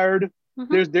are fired.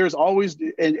 Mm-hmm. There's always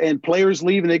and players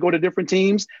leave and they go to different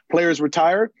teams. Players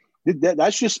retire.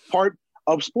 That's just part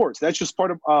of sports. That's just part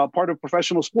of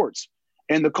professional sports.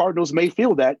 And the Cardinals may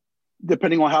feel that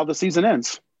depending on how the season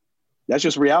ends. That's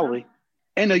just reality.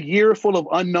 And a year full of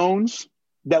unknowns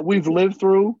that we've lived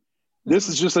through, this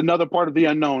is just another part of the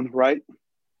unknown, right?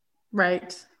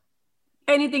 Right.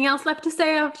 Anything else left to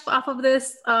say off of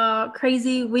this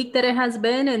crazy week that it has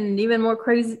been, and even more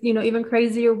crazy, even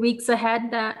crazier weeks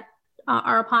ahead that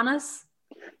are upon us?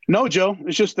 No, Joe.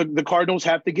 It's just the Cardinals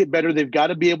have to get better. They've got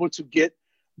to be able to get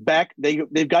back.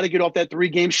 They've got to get off that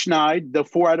 3-game schneid, the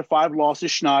 4 out of 5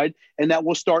 losses schneid, and that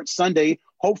will start Sunday,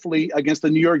 hopefully against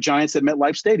the New York Giants at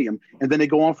MetLife Stadium, and then they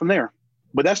go on from there.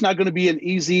 But that's not going to be an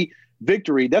easy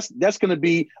victory. That's going to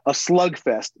be a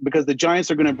slugfest because the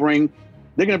Giants are going to bring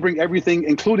everything,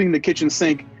 including the kitchen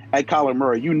sink, at Kyler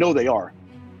Murray. They are.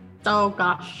 Oh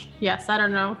gosh, yes. I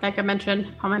don't know. Like I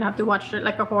mentioned, I might have to watch it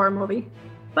like a horror movie,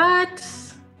 but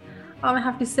all I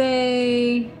have to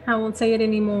say, I won't say it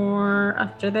anymore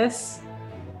after this.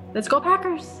 Let's go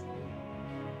Packers.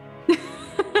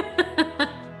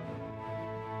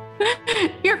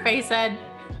 Your face, Ed.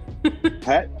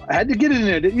 I had to get in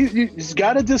there. You just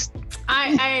gotta just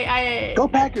I go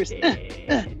Packers.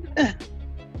 Hey,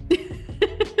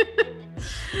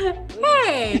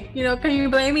 can you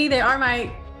blame me? They are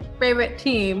my favorite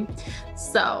team.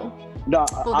 So no,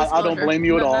 I don't blame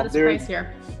you at all.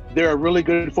 They're a really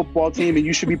good football team, and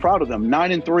you should be proud of them.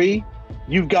 9-3,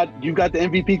 you've got the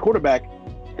MVP quarterback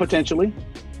potentially.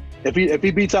 If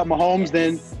he beats out Mahomes,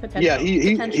 then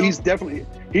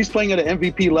he's playing at an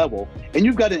MVP level, and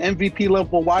you've got an MVP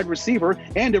level wide receiver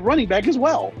and a running back as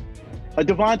well.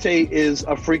 Devontae is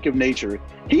a freak of nature.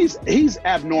 He's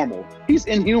abnormal. He's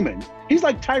inhuman. He's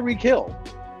like Tyreek Hill.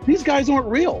 These guys aren't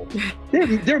real.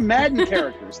 They're Madden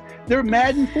characters. They're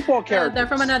Madden football characters. They're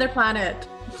from another planet.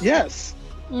 Yes.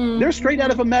 Mm-hmm. They're straight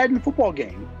out of a Madden football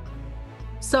game.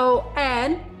 So,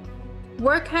 Ed,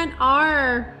 where can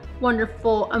our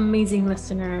wonderful, amazing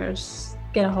listeners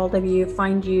get a hold of you,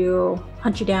 find you,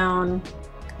 hunt you down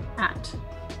at?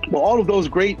 Well, all of those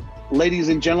great ladies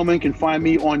and gentlemen can find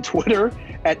me on Twitter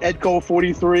at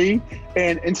EdCole43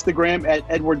 and Instagram at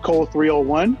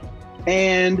EdwardCole301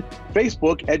 and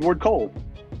Facebook, Edward Cole.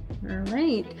 All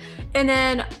right. And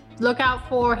then look out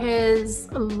for his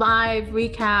live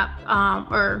recap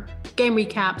or game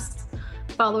recaps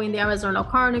following the Arizona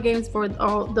Cardinal games for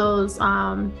all those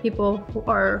people who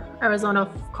are Arizona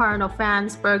Cardinal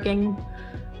fans, Bergen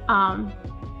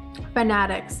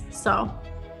fanatics. So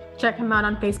check him out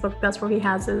on Facebook. That's where he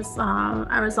has his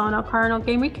Arizona Cardinal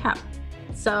game recap.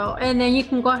 So, and then you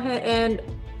can go ahead and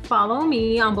follow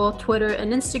me on both Twitter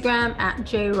and Instagram at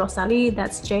JRosalie.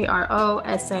 That's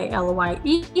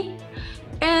JRosalye.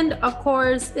 And of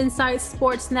course, Inside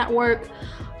Sports Network.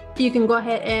 You can go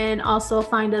ahead and also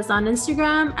find us on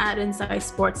Instagram at Inside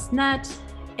Sports Net.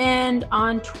 and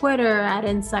on Twitter at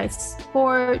Inside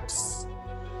Sports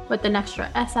with an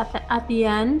extra S at the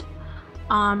end.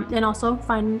 And also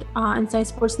find Inside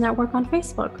Sports Network on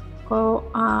Facebook. Go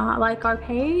like our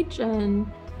page and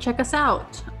check us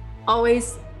out.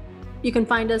 Always, you can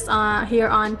find us here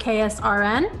on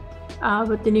KSRN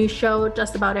with the new show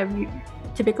just about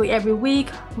typically every week,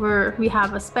 where we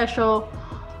have a special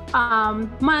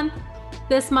month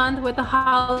this month with the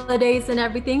holidays and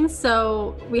everything.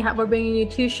 So we're bringing you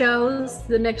 2 shows.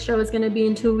 The next show is going to be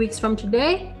in 2 weeks from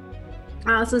today.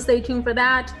 So stay tuned for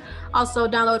that. Also,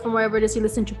 download from wherever it is you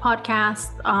listen to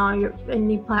podcasts,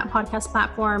 any podcast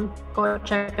platform. Go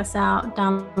check us out,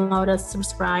 download us,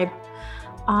 subscribe.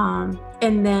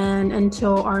 And then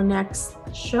until our next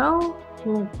show,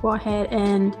 we'll go ahead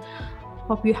and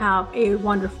hope you have a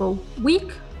wonderful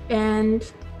week, and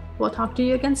we'll talk to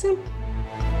you again soon.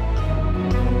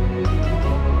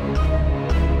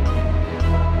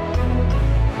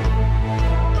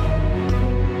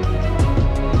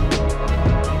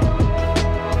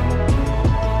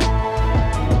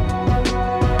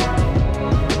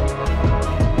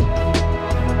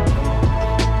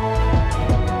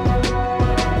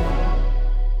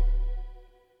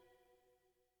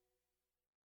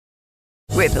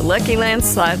 With the Lucky Land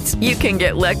Slots, you can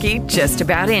get lucky just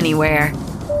about anywhere.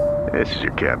 This is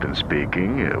your captain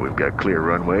speaking. We've got clear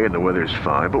runway and the weather's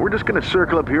fine, but we're just going to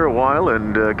circle up here a while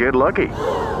and get lucky.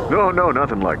 No,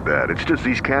 nothing like that. It's just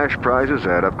these cash prizes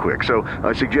add up quick. So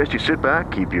I suggest you sit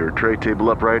back, keep your tray table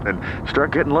upright, and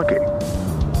start getting lucky.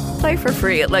 Play for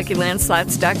free at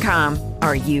LuckyLandSlots.com.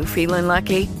 Are you feeling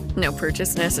lucky? No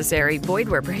purchase necessary. Void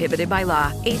where prohibited by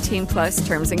law. 18+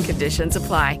 terms and conditions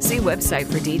apply. See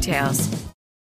website for details.